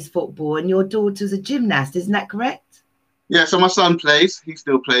son plays football and your daughter's a gymnast, isn't that correct? Yeah, so my son plays. He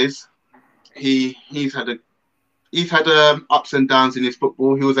still plays. He's had ups and downs in his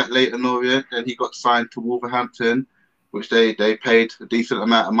football. He was at Leyton Orient, and he got signed to Wolverhampton, which they paid a decent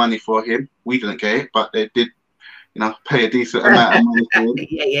amount of money for him. We didn't get it, but they did, you know, pay a decent amount of money for him.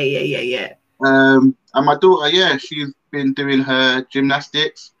 Yeah. And my daughter, she's been doing her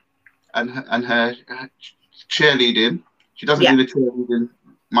gymnastics and her cheerleading. She doesn't do the cheerleading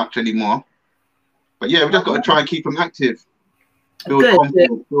much anymore. But yeah, we just got to try and keep them active.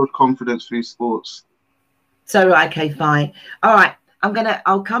 Build confidence through sports. So, okay, fine. All right.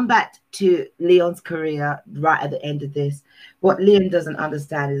 I'll come back to Leon's career right at the end of this. What Leon doesn't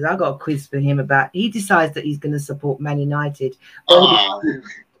understand is I got a quiz for him about. He decides that he's going to support Man United,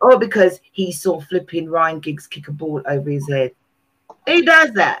 or because he saw flipping Ryan Giggs kick a ball over his head. He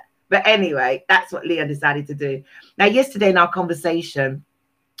does that. But anyway, that's what Leon decided to do. Now, yesterday in our conversation,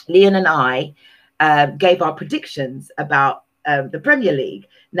 Leon and I gave our predictions about the Premier League.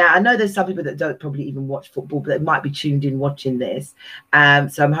 Now, I know there's some people that don't probably even watch football, but that might be tuned in watching this.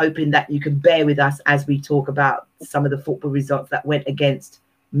 So I'm hoping that you can bear with us as we talk about some of the football results that went against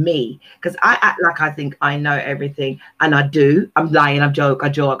me. Because I act like I think I know everything, and I do. I'm lying, I joke.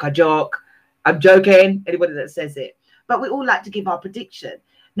 I'm joking. Anybody that says it. But we all like to give our prediction.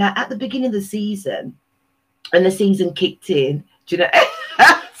 Now, at the beginning of the season, when the season kicked in, do you know,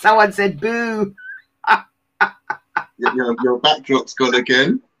 someone said, boo. Your backdrop's gone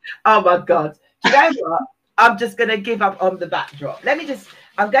again. Oh my God. Do you know what? I'm just going to give up on the backdrop.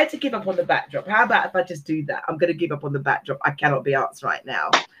 I'm going to give up on the backdrop. How about if I just do that? I'm going to give up on the backdrop. I cannot be asked right now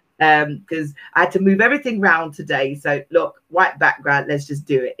because I had to move everything round today. So look, white background, let's just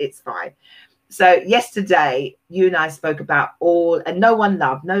do it. It's fine. So yesterday, you and I spoke about and no one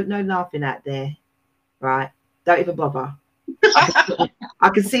laughed. No laughing out there, right? Don't even bother. I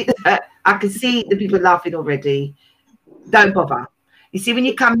can see the people laughing already. Don't bother. You see, when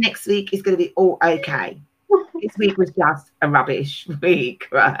you come next week, it's going to be all okay. This week was just a rubbish week,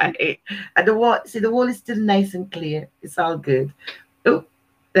 right? And the wall is still nice and clear. It's all good. Oh,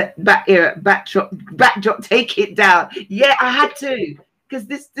 backdrop, take it down. Yeah, I had to, because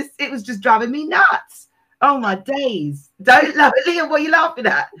it was just driving me nuts. Oh my days! Don't laugh, Liam. What are you laughing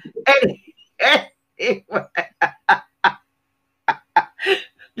at? Anyway.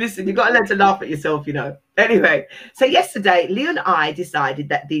 Listen, you've got to learn to laugh at yourself, you know. Anyway, so yesterday, Leo and I decided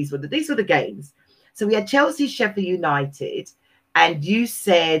that these were the games. So we had Chelsea, Sheffield United, and you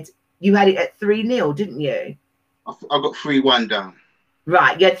said you had it at 3-0, didn't you? I got 3-1 down.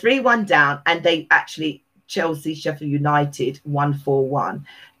 Right, you had 3-1 down, and they actually, Chelsea, Sheffield United, 1-4-1.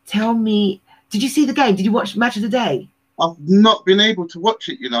 Tell me, did you see the game? Did you watch Match of the Day? I've not been able to watch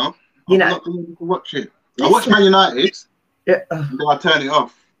it, you know. I've not been able to watch it. Listen, I watched Man United, then I turn it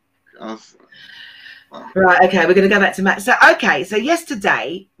off. Right, okay, we're going to go back to Matt. So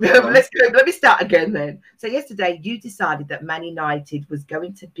yesterday, let me start again then. So yesterday, you decided that Man United was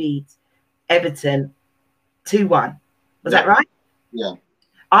going to beat Everton 2-1. Was that right? Yeah.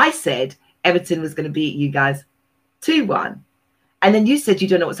 I said Everton was going to beat you guys 2-1. And then you said you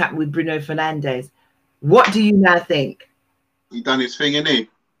don't know what's happened with Bruno Fernandes. What do you now think? He done his thing, innit?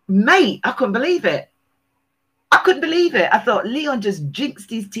 Mate, I couldn't believe it. I thought Leon just jinxed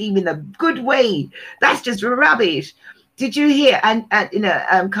his team in a good way. That's just rubbish. Did you hear? And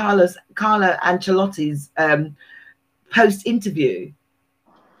Carlo Ancelotti's post interview.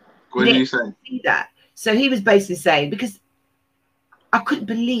 What did you say? See that? So he was basically saying, because I couldn't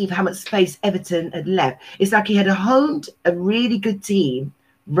believe how much space Everton had left. It's like he had honed a really good team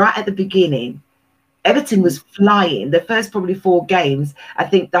right at the beginning. Everton was flying. The first probably 4 games, I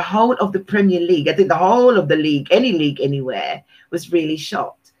think the whole of the Premier League, I think the whole of the league, any league anywhere, was really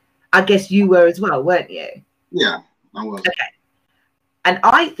shocked. I guess you were as well, weren't you? Yeah, I was. Okay. And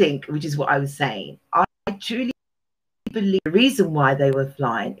I think, which is what I was saying, I truly believe the reason why they were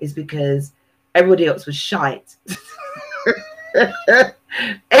flying is because everybody else was shite.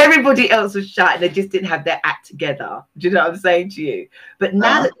 Everybody else was shite and they just didn't have their act together. Do you know what I'm saying to you? But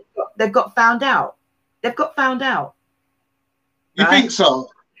now that they've got found out. They've got found out. You think so?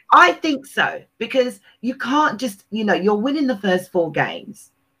 I think so, because you can't just, you're winning the first 4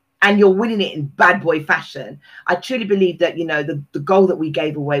 games and you're winning it in bad boy fashion. I truly believe that, the goal that we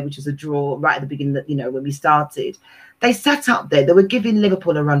gave away, which was a draw right at the beginning, that, when we started, they sat up there. They were giving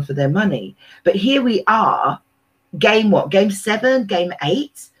Liverpool a run for their money. But here we are, game 7, game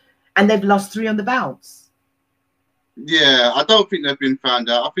 8, and they've lost 3 on the bounce. Yeah, I don't think they've been found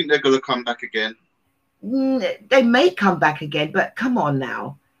out. I think they're going to come back again. They may come back again, but come on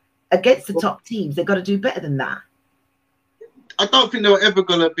now. Against the top teams, they've got to do better than that. I don't think they're ever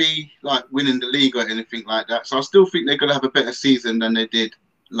going to be like winning the league or anything like that. So I still think they're going to have a better season than they did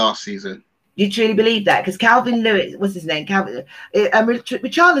last season. You truly believe that? Because Calvin Lewis, what's his name?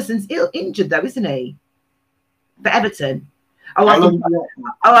 Richarlison's injured though, isn't he? For Everton.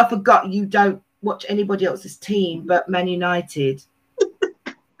 I forgot you don't watch anybody else's team but Man United.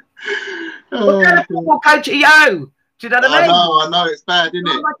 What kind of football coach are you? Do you know what I mean? I know, it's bad, isn't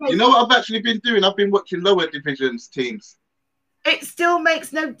it? You know what I've actually been doing? I've been watching lower divisions teams. It still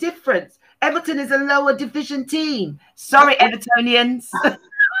makes no difference. Everton is a lower division team. Sorry, Evertonians.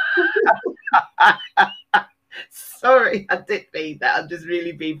 Sorry, I didn't mean that. I'm just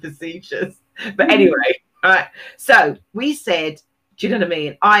really being facetious. But anyway, all right. So we said, do you know what I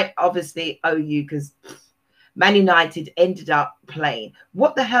mean? I obviously owe you because Man United ended up playing.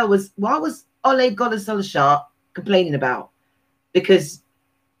 What the hell was, why was Ole Gunnar Solskjaer complaining about? Because,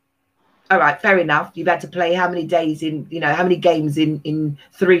 all right, fair enough. You've had to play how many days in, you know, how many games in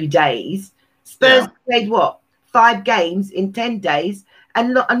 3 days? Spurs played what? 5 games in 10 days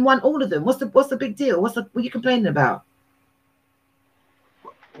and won all of them. What's the big deal? What are you complaining about?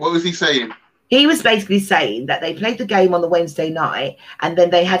 What was he saying? He was basically saying that they played the game on the Wednesday night and then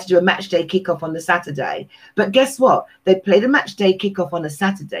they had to do a match day kickoff on the Saturday. But guess what? They played a match day kickoff on a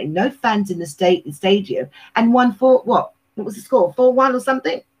Saturday, no fans in the stadium, and won for what? What was the score? 4-1 or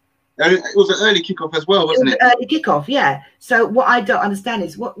something? It was an early kickoff as well, wasn't it? Early kickoff, yeah. So what I don't understand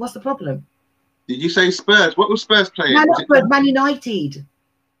is what's the problem? Did you say Spurs? What was Spurs playing? No, not Spurs, Man United.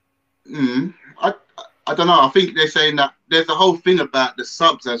 I don't know. I think they're saying that there's a whole thing about the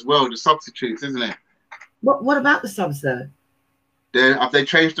subs as well, the substitutes, isn't it? What about the subs though? Have they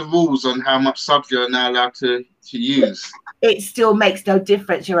changed the rules on how much subs you're now allowed to use? It still makes no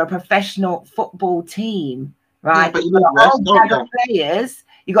difference. You're a professional football team, right? Yeah, but you've got a whole bag of players.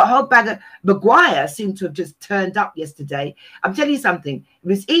 You got a whole bag of Maguire seemed to have just turned up yesterday. I'm telling you something. It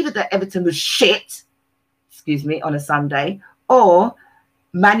was either that Everton was shit, excuse me, on a Sunday, or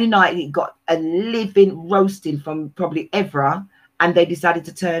Man United got a living roasting from probably Evra, and they decided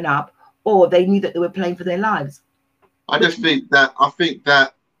to turn up, or they knew that they were playing for their lives. I think that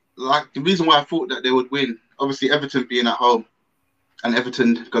like the reason why I thought that they would win, obviously Everton being at home, and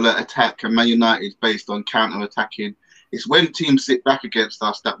Everton got to attack, and Man United based on counter-attacking. It's when teams sit back against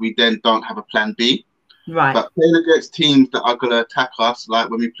us that we then don't have a plan B. Right. But playing against teams that are going to attack us, like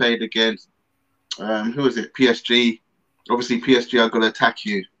when we played against, who was it? PSG. Obviously, PSG are going to attack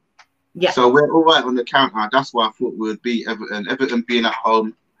you. Yeah. So we're all right on the counter. That's why I thought we would beat Everton. Everton being at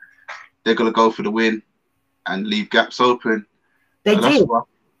home, they're going to go for the win and leave gaps open. They did.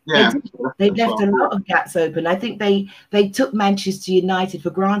 Yeah. They left a lot of gaps open. I think they took Manchester United for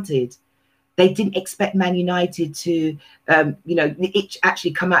granted. They didn't expect Man United to,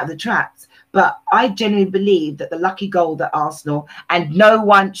 actually come out of the traps. But I genuinely believe that the lucky goal that Arsenal, and no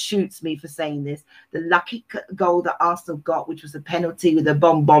one shoots me for saying this, the lucky goal that Arsenal got, which was a penalty with a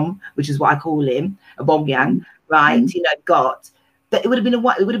bomb, which is what I call him, a Aubameyang, right? Got that it would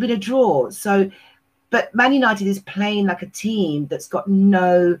have been a draw. So, but Man United is playing like a team that's got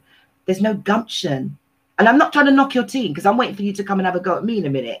there's no gumption. And I'm not trying to knock your team because I'm waiting for you to come and have a go at me in a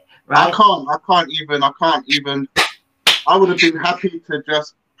minute, right? I can't even. I would have been happy to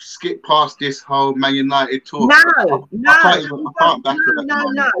just skip past this whole Man United talk. No.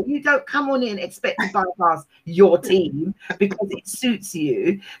 No. You don't come on in expect to bypass your team because it suits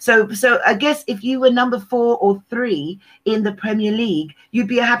you. So I guess if you were number 4 or 3 in the Premier League, you'd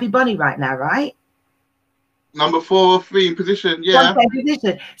be a happy bunny right now, right? Number 4 or 3 in position, yeah.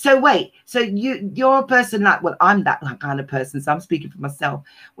 Position. So wait, so you're a person like, well, I'm that kind of person, so I'm speaking for myself.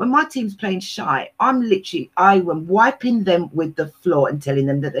 When my team's playing shy, I am wiping them with the floor and telling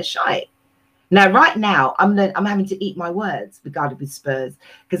them that they're shy. Now, right now, I'm having to eat my words regarding with Spurs,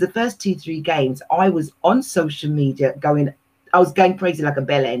 because the first 2-3 games, I was on social media I was going crazy like a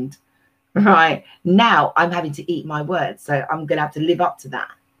bell end. Right now, I'm having to eat my words, so I'm gonna have to live up to that.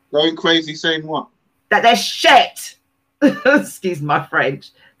 Going crazy, saying what? That they're shit. Excuse my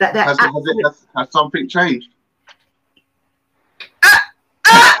French. That they're has something changed?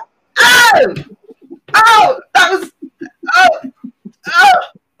 That was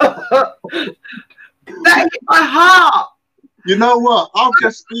that hit my heart. You know what? I'm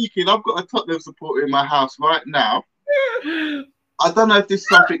just speaking. I've got a Tottenham supporter in my house right now. I don't know if this is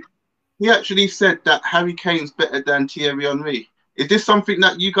something. He actually said that Harry Kane's better than Thierry Henry. Is this something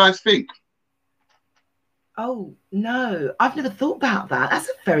that you guys think? Oh, no, I've never thought about that. That's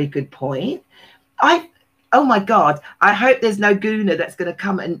a very good point. Oh my God, I hope there's no gooner that's going to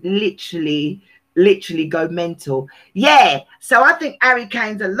come and literally go mental. Yeah, so I think Harry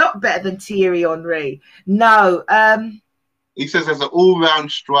Kane's a lot better than Thierry Henry. No. He says as an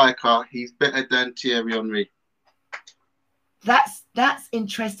all-round striker, he's better than Thierry Henry. That's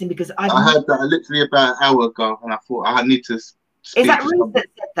interesting because I heard that literally about an hour ago, and I thought I need to speak. Is that Reece that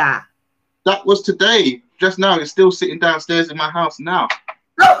said that? That was today. Just now, it's still sitting downstairs in my house now.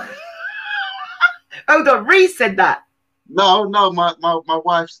 Oh, hold on, Reece said that. No, my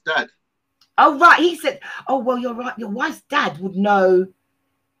wife's dad. Oh right, he said. Oh well, you're right. Your wife's dad would know.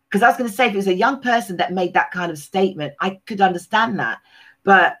 Because I was going to say, if it was a young person that made that kind of statement, I could understand that.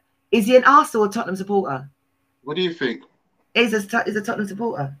 But is he an Arsenal or Tottenham supporter? What do you think? He's a Tottenham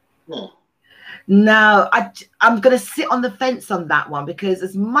supporter. Yeah. No, I'm going to sit on the fence on that one because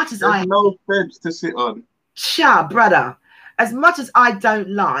as much as There's no fence to sit on. Cha, brother, as much as I don't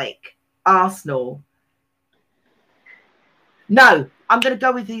like Arsenal, no, I'm going to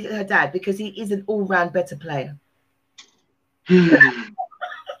go with her dad because he is an all-round better player.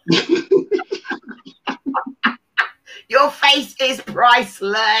 Your face is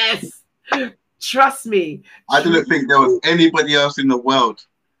priceless. Trust me. I didn't think there was anybody else in the world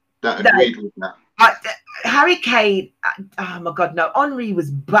that agreed with that. Harry Kane, oh my God, no. Henry was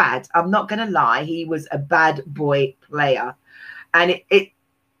bad. I'm not going to lie. He was a bad boy player. And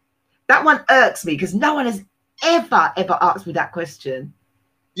that one irks me because no one has ever asked me that question.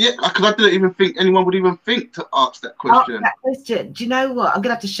 Yeah, because I didn't even think anyone would even think to ask that question. Do you know what? I'm going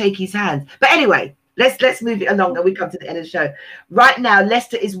to have to shake his hand. But anyway, let's move it along and we come to the end of the show. Right now,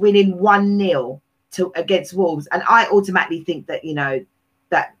 Leicester is winning 1-0 against Wolves. And I automatically think that,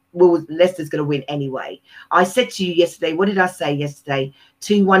 that Leicester's going to win anyway. I said to you yesterday, what did I say yesterday?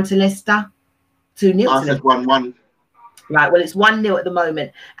 2-1 to Leicester? 2-0 I said 1-1. Right, well, it's 1-0 at the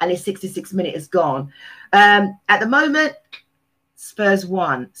moment, and his 66 minute is gone. At the moment, Spurs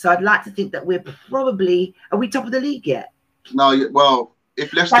won. So I'd like to think that we're probably... Are we top of the league yet? No, well,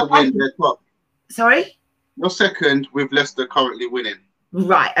 if Leicester win, they're top. Sorry? You're second with Leicester currently winning.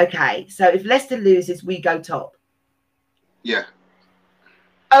 Right, okay. So if Leicester loses, we go top. Yeah.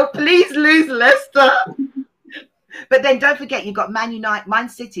 Oh, please lose, Leicester. But then don't forget, you've got Man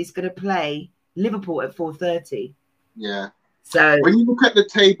City is going to play Liverpool at 4:30. Yeah. So when you look at the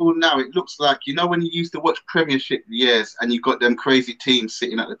table now, it looks like, when you used to watch Premiership years and you got them crazy teams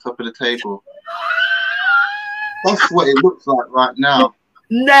sitting at the top of the table. That's what it looks like right now.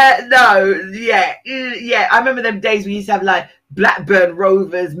 No, yeah. I remember them days we used to have like Blackburn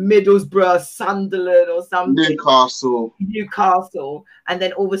Rovers, Middlesbrough, Sunderland or something. Newcastle. And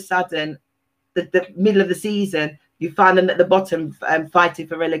then all of a sudden, the middle of the season, you find them at the bottom fighting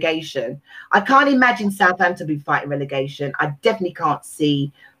for relegation. I can't imagine Southampton be fighting relegation. I definitely can't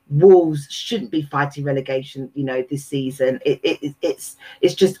see Wolves shouldn't be fighting relegation, this season. It's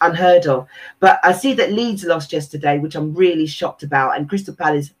just unheard of. But I see that Leeds lost yesterday, which I'm really shocked about, and Crystal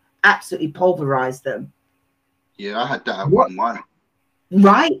Palace absolutely pulverised them. Yeah, I had that at 1-1.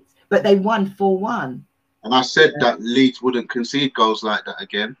 Right, but they won 4-1. And I said that Leeds wouldn't concede goals like that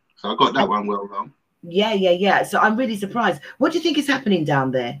again. So I got that one well wrong. Yeah. So I'm really surprised. What do you think is happening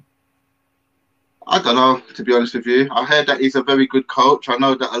down there? I don't know, to be honest with you. I heard that he's a very good coach. I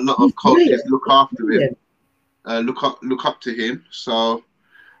know that a lot of coaches look after him, look up to him. So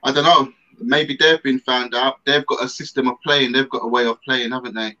I don't know. Maybe they've been found out. They've got a system of playing. They've got a way of playing,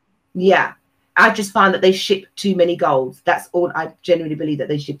 haven't they? Yeah. I just find that they ship too many goals. That's all. I genuinely believe that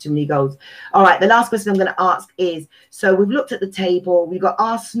they ship too many goals. All right. The last question I'm going to ask is, so we've looked at the table. We've got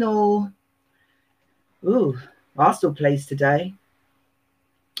Arsenal. Ooh, Arsenal plays today.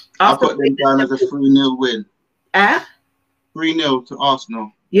 I've got them down as a 3-0 win. 3-0 to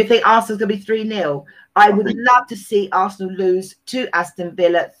Arsenal. You think Arsenal's going to be 3-0? I would love to see Arsenal lose to Aston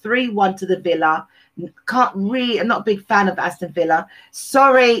Villa, 3-1 to the Villa. I'm not a big fan of Aston Villa.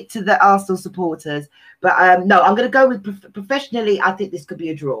 Sorry to the Arsenal supporters. But no, I'm going to go with professionally. I think this could be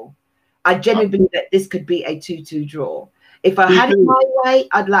a draw. I genuinely believe that this could be a 2-2 draw. If I had it my way,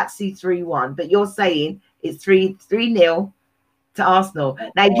 I'd like to see 3-1. But you're saying it's 3-0 to Arsenal.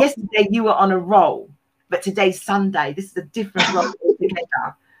 Now, yesterday you were on a roll, but today's Sunday. This is a different roll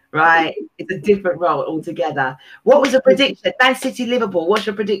altogether, right? It's a different roll altogether. What was the prediction? Man City, Liverpool. What's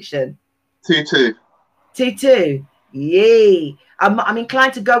your prediction? 2-2. 2-2. Yay. I'm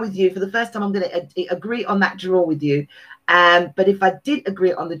inclined to go with you. For the first time, I'm going to agree on that draw with you. But if I did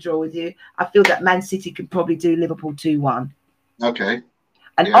agree on the draw with you, I feel that Man City could probably do Liverpool 2-1. Okay.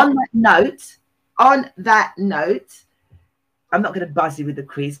 And on that note, I'm not going to buzz you with the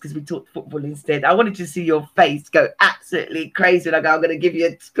quiz because we talked football instead. I wanted to see your face go absolutely crazy. And I'm going to give you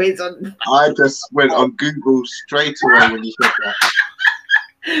a quiz on. I just went on Google straight away when you said that.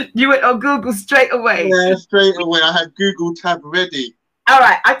 You went on Google straight away? Yeah, straight away. I had Google tab ready. All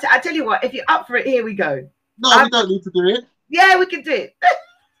right. I tell you what, if you're up for it, here we go. No, we don't need to do it. Yeah, we can do it.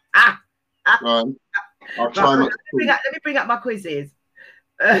 Right. I'll try not to. Let me bring up my quizzes.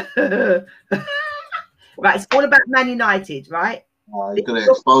 Right, it's all about Man United, right? Oh, you're going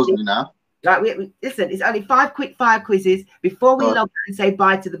to expose me now. Right, listen, it's only 5 quick fire quizzes before we log out and say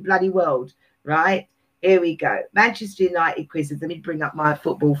bye to the bloody world, right? Here we go. Manchester United quizzes. Let me bring up my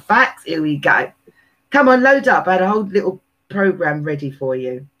football facts. Here we go. Come on, load up. I had a whole little program ready for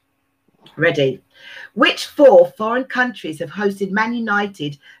you. Ready. Which 4 foreign countries have hosted Man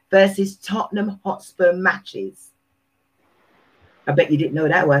United versus Tottenham Hotspur matches? I bet you didn't know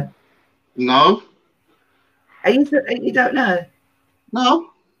that one. No. You don't know? No.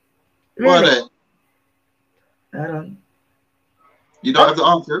 Really? What are they? Hold on. You don't have the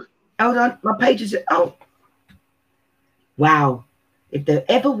answer? Hold on. My page is... Oh. Wow. If there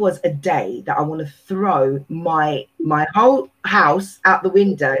ever was a day that I want to throw my whole house out the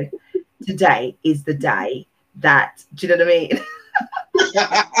window, today is the day that... Do you know what I mean?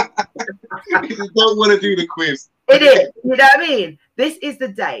 You don't want to do the quiz. It is. You know what I mean? This is the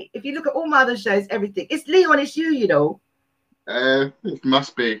day. If you look at all my other shows, everything. It's Leon, it's you, you know. It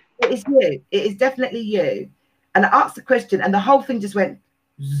must be. It is you. It is definitely you. And I asked the question and the whole thing just went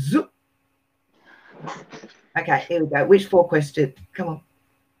zoop. Okay, here we go. Which 4 questions? Come on.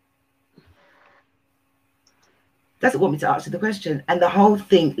 Doesn't want me to answer the question. And the whole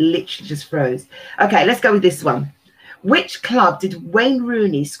thing literally just froze. Okay, let's go with this one. Which club did Wayne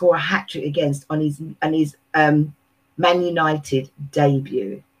Rooney score a hat-trick against on his Man United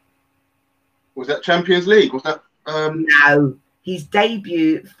debut? Was that Champions League? Was that No, his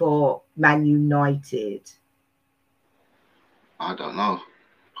debut for Man United. I don't know.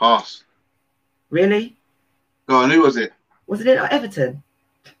 Pass. Really? Go on, who was it? Wasn't it Everton?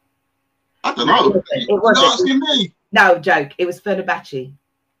 I don't know. It wasn't. You're asking me. No, joke. It was Fenerbahce.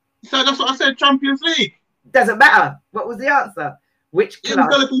 So that's what I said, Champions League. Doesn't matter. What was the answer? Which club?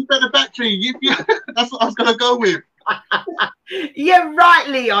 It's going to be Fenerbahce. That's what I was going to go with. You're right,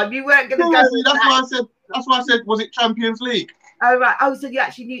 Leon. You weren't going to go with that. That's why I said, was it Champions League? Oh, right. Oh, so you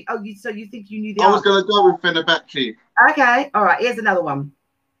actually knew. Oh, so you think you knew the I answer? was going to go with Fenerbahce. Okay. All right. Here's another one.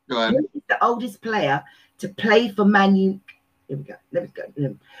 Go ahead. Who is the oldest player to play for Man U? Here we go. Let me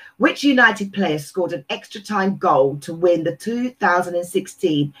go. Which United player scored an extra time goal to win the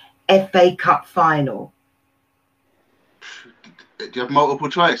 2016 FA Cup final? Do you have multiple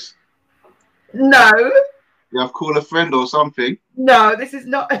choice? No. You have call a friend or something? No, this is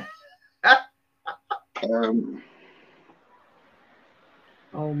not.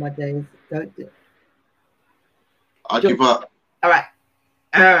 Oh my days! Don't do. I give up. All right.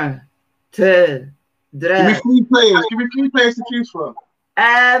 2, 3. Give me 3 players. Give me 3 players to choose from.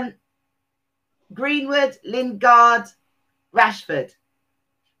 Greenwood, Lingard, Rashford.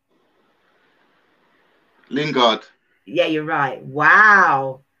 Lingard. Yeah, you're right.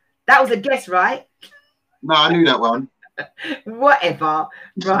 Wow. That was a guess, right? No, I knew that one. Whatever.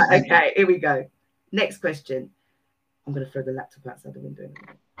 Right, okay, here we go. Next question. I'm going to throw the laptop outside the window.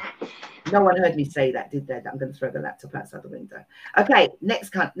 No one heard me say that, did they? That I'm going to throw the laptop outside the window. Okay,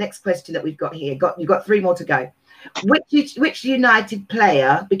 next question that we've got here. You've got 3 more to go. Which United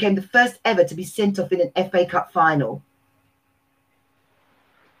player became the first ever to be sent off in an FA Cup final?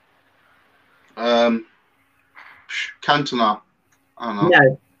 Cantona. I don't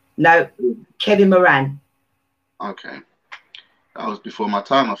know. No. Kevin Moran. Okay. That was before my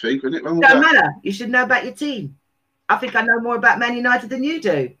time, I think, wasn't it? When was Don't that? matter. You should know about your team. I think I know more about Man United than you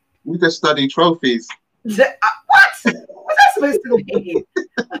do. We just study trophies. What? What's that supposed to mean?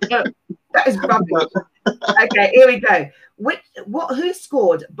 That is rubbish. Okay, here we go. Who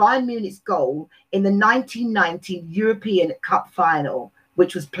scored Bayern Munich's goal in the 1990 European Cup final,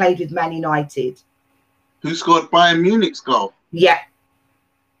 which was played with Man United? Who scored Bayern Munich's goal? Yeah.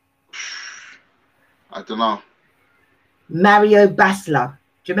 I don't know. Mario Basler.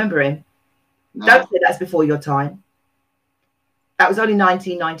 Do you remember him? No. Don't say that's before your time. That was only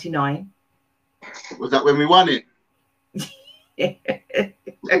 1999. Was that when we won it?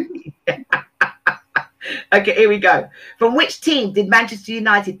 Okay, here we go. From which team did Manchester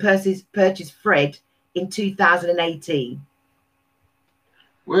United purchase Fred in 2018?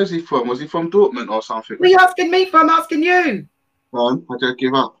 Where is he from? Was he from Dortmund or something? What are you asking me for? I'm asking you. I just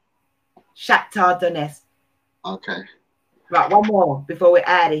give up. Shakhtar Donetsk. Okay. Right, one more before we're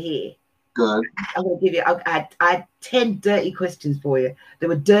out of here. Good. I'm going to give you, I had 10 dirty questions for you. They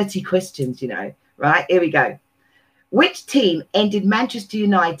were dirty questions, you know. Right, here we go. Which team ended Manchester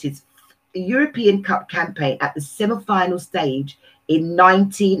United's European Cup campaign at the semi-final stage in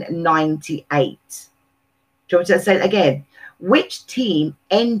 1998? Do you want me to say it again? Which team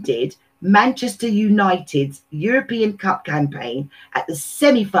ended Manchester United's European Cup campaign at the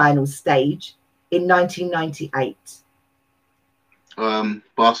semi-final stage in 1998?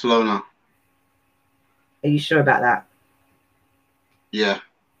 Barcelona. Are you sure about that? Yeah.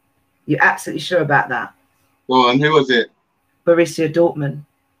 You're absolutely sure about that? Go on, who was it? Borussia Dortmund.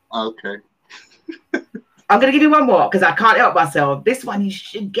 Okay. I'm going to give you one more because I can't help myself. This one, you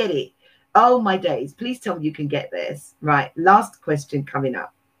should get it. Oh, my days. Please tell me you can get this. Right. Last question coming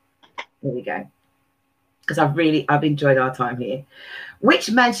up. Here we go. Because I've enjoyed our time here.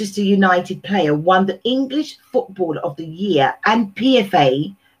 Which Manchester United player won the English Footballer of the Year and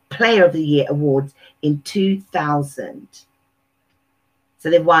PFA Player of the Year awards in 2000. So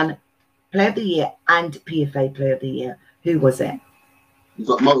they've won Player of the Year and PFA Player of the Year. Who was it? You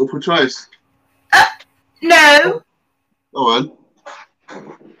got multiple choice. No. Go on.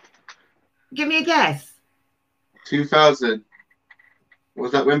 Give me a guess. 2000.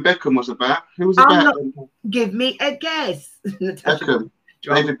 Was that when Beckham was about? Who was about? Give me a guess. Beckham.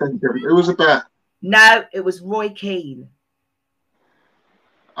 David Beckham. Who was about? No, it was Roy Keane.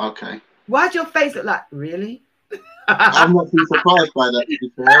 Okay. Why'd your face look like, really? I'm not too surprised by that, to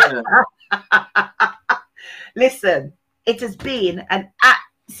be fair. Listen, it has been an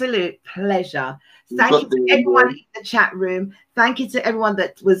absolute pleasure. Thank you to everyone in the chat room. Thank you to everyone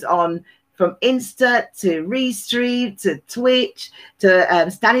that was on from Insta to Restream to Twitch to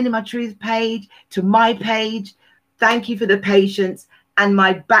Standing in My Truth page to my page. Thank you for the patience and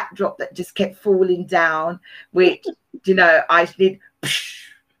my backdrop that just kept falling down, which, you know, I did.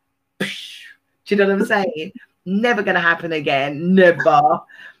 Do you know what I'm saying? Never going to happen again. Never.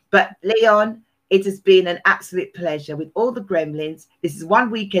 But Leon, it has been an absolute pleasure with all the gremlins. This is one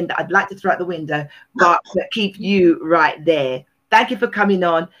weekend that I'd like to throw out the window, but keep you right there. Thank you for coming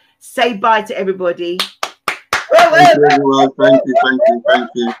on. Say bye to everybody. Thank you, everyone. Thank you, thank you, thank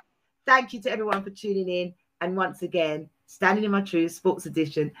you. Thank you to everyone for tuning in. And once again, Standing in My Truth Sports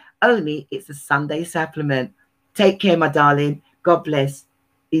Edition. Only it's a Sunday supplement. Take care, my darling. God bless.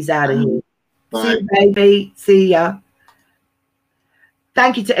 He's out of here. Bye. See you, baby. See ya.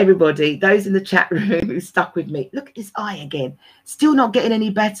 Thank you to everybody, those in the chat room who stuck with me. Look at this eye again. Still not getting any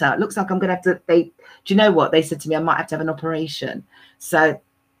better. Looks like I'm going to have to, do you know what? They said to me, I might have to have an operation. So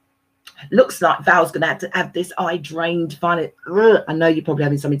looks like Val's going to have this eye drained. Finally, I know you're probably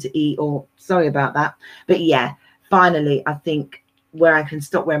having something to eat, or sorry about that. But yeah, finally, I think where I can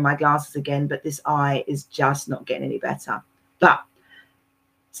stop wearing my glasses again, but this eye is just not getting any better. But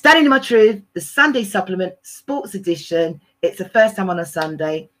Standing in My Truth, the Sunday supplement, sports edition. It's the first time on a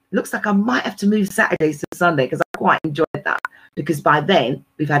Sunday. Looks like I might have to move Saturdays to Sunday because I quite enjoyed that, because by then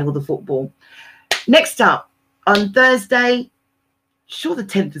we've had all the football. Next up on Thursday, sure the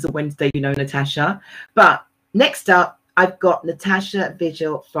 10th is a Wednesday, you know, Natasha. But next up, I've got Natasha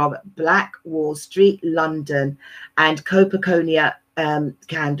Vigil from Black Wall Street, London, and Copaconia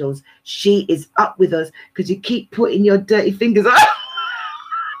candles. She is up with us because you keep putting your dirty fingers on.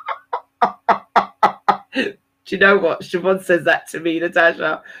 Do you know what? Siobhan says that to me,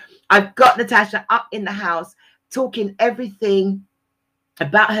 Natasha. I've got Natasha up in the house talking everything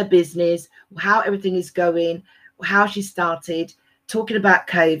about her business, how everything is going, how she started, talking about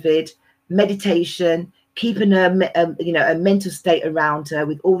COVID, meditation, keeping her, a mental state around her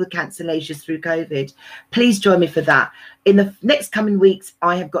with all the cancellations through COVID. Please join me for that. In the next coming weeks,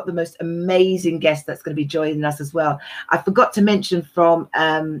 I have got the most amazing guest that's going to be joining us as well. I forgot to mention from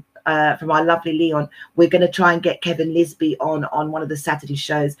our lovely Leon, we're going to try and get Kevin Lisby on one of the Saturday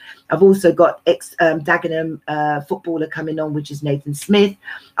shows. I've also got Dagenham footballer coming on, which is Nathan Smith.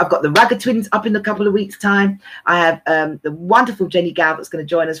 I've got the Rugger Twins up in a couple of weeks' time. I have the wonderful Jenny Gow that's going to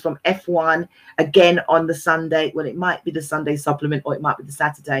join us from F1 again on the Sunday. Well, it might be the Sunday supplement or it might be the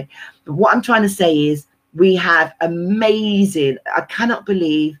Saturday. But what I'm trying to say is we have amazing, I cannot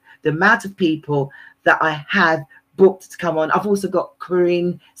believe the amount of people that I have booked to come on. I've also got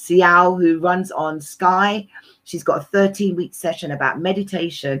Corinne Siao, who runs on Sky. She's got a 13-week session about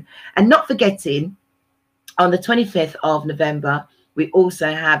meditation. And not forgetting, on the 25th of November, we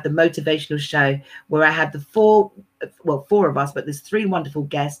also have the motivational show where I have the four of us, but there's 3 wonderful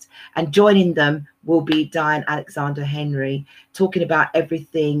guests, and joining them will be Diane Alexander Henry, talking about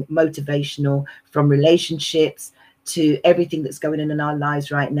everything motivational, from relationships to everything that's going on in our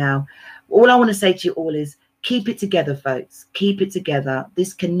lives right now. All I want to say to you all is, keep it together, folks. Keep it together.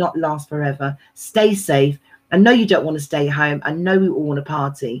 This cannot last forever. Stay safe. I know you don't want to stay home. I know we all want to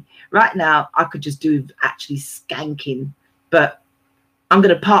party. Right now, I could just do actually skanking, but I'm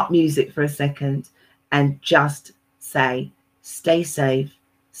going to park music for a second and just say, stay safe.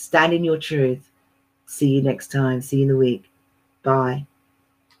 Stand in your truth. See you next time. See you in the week. Bye.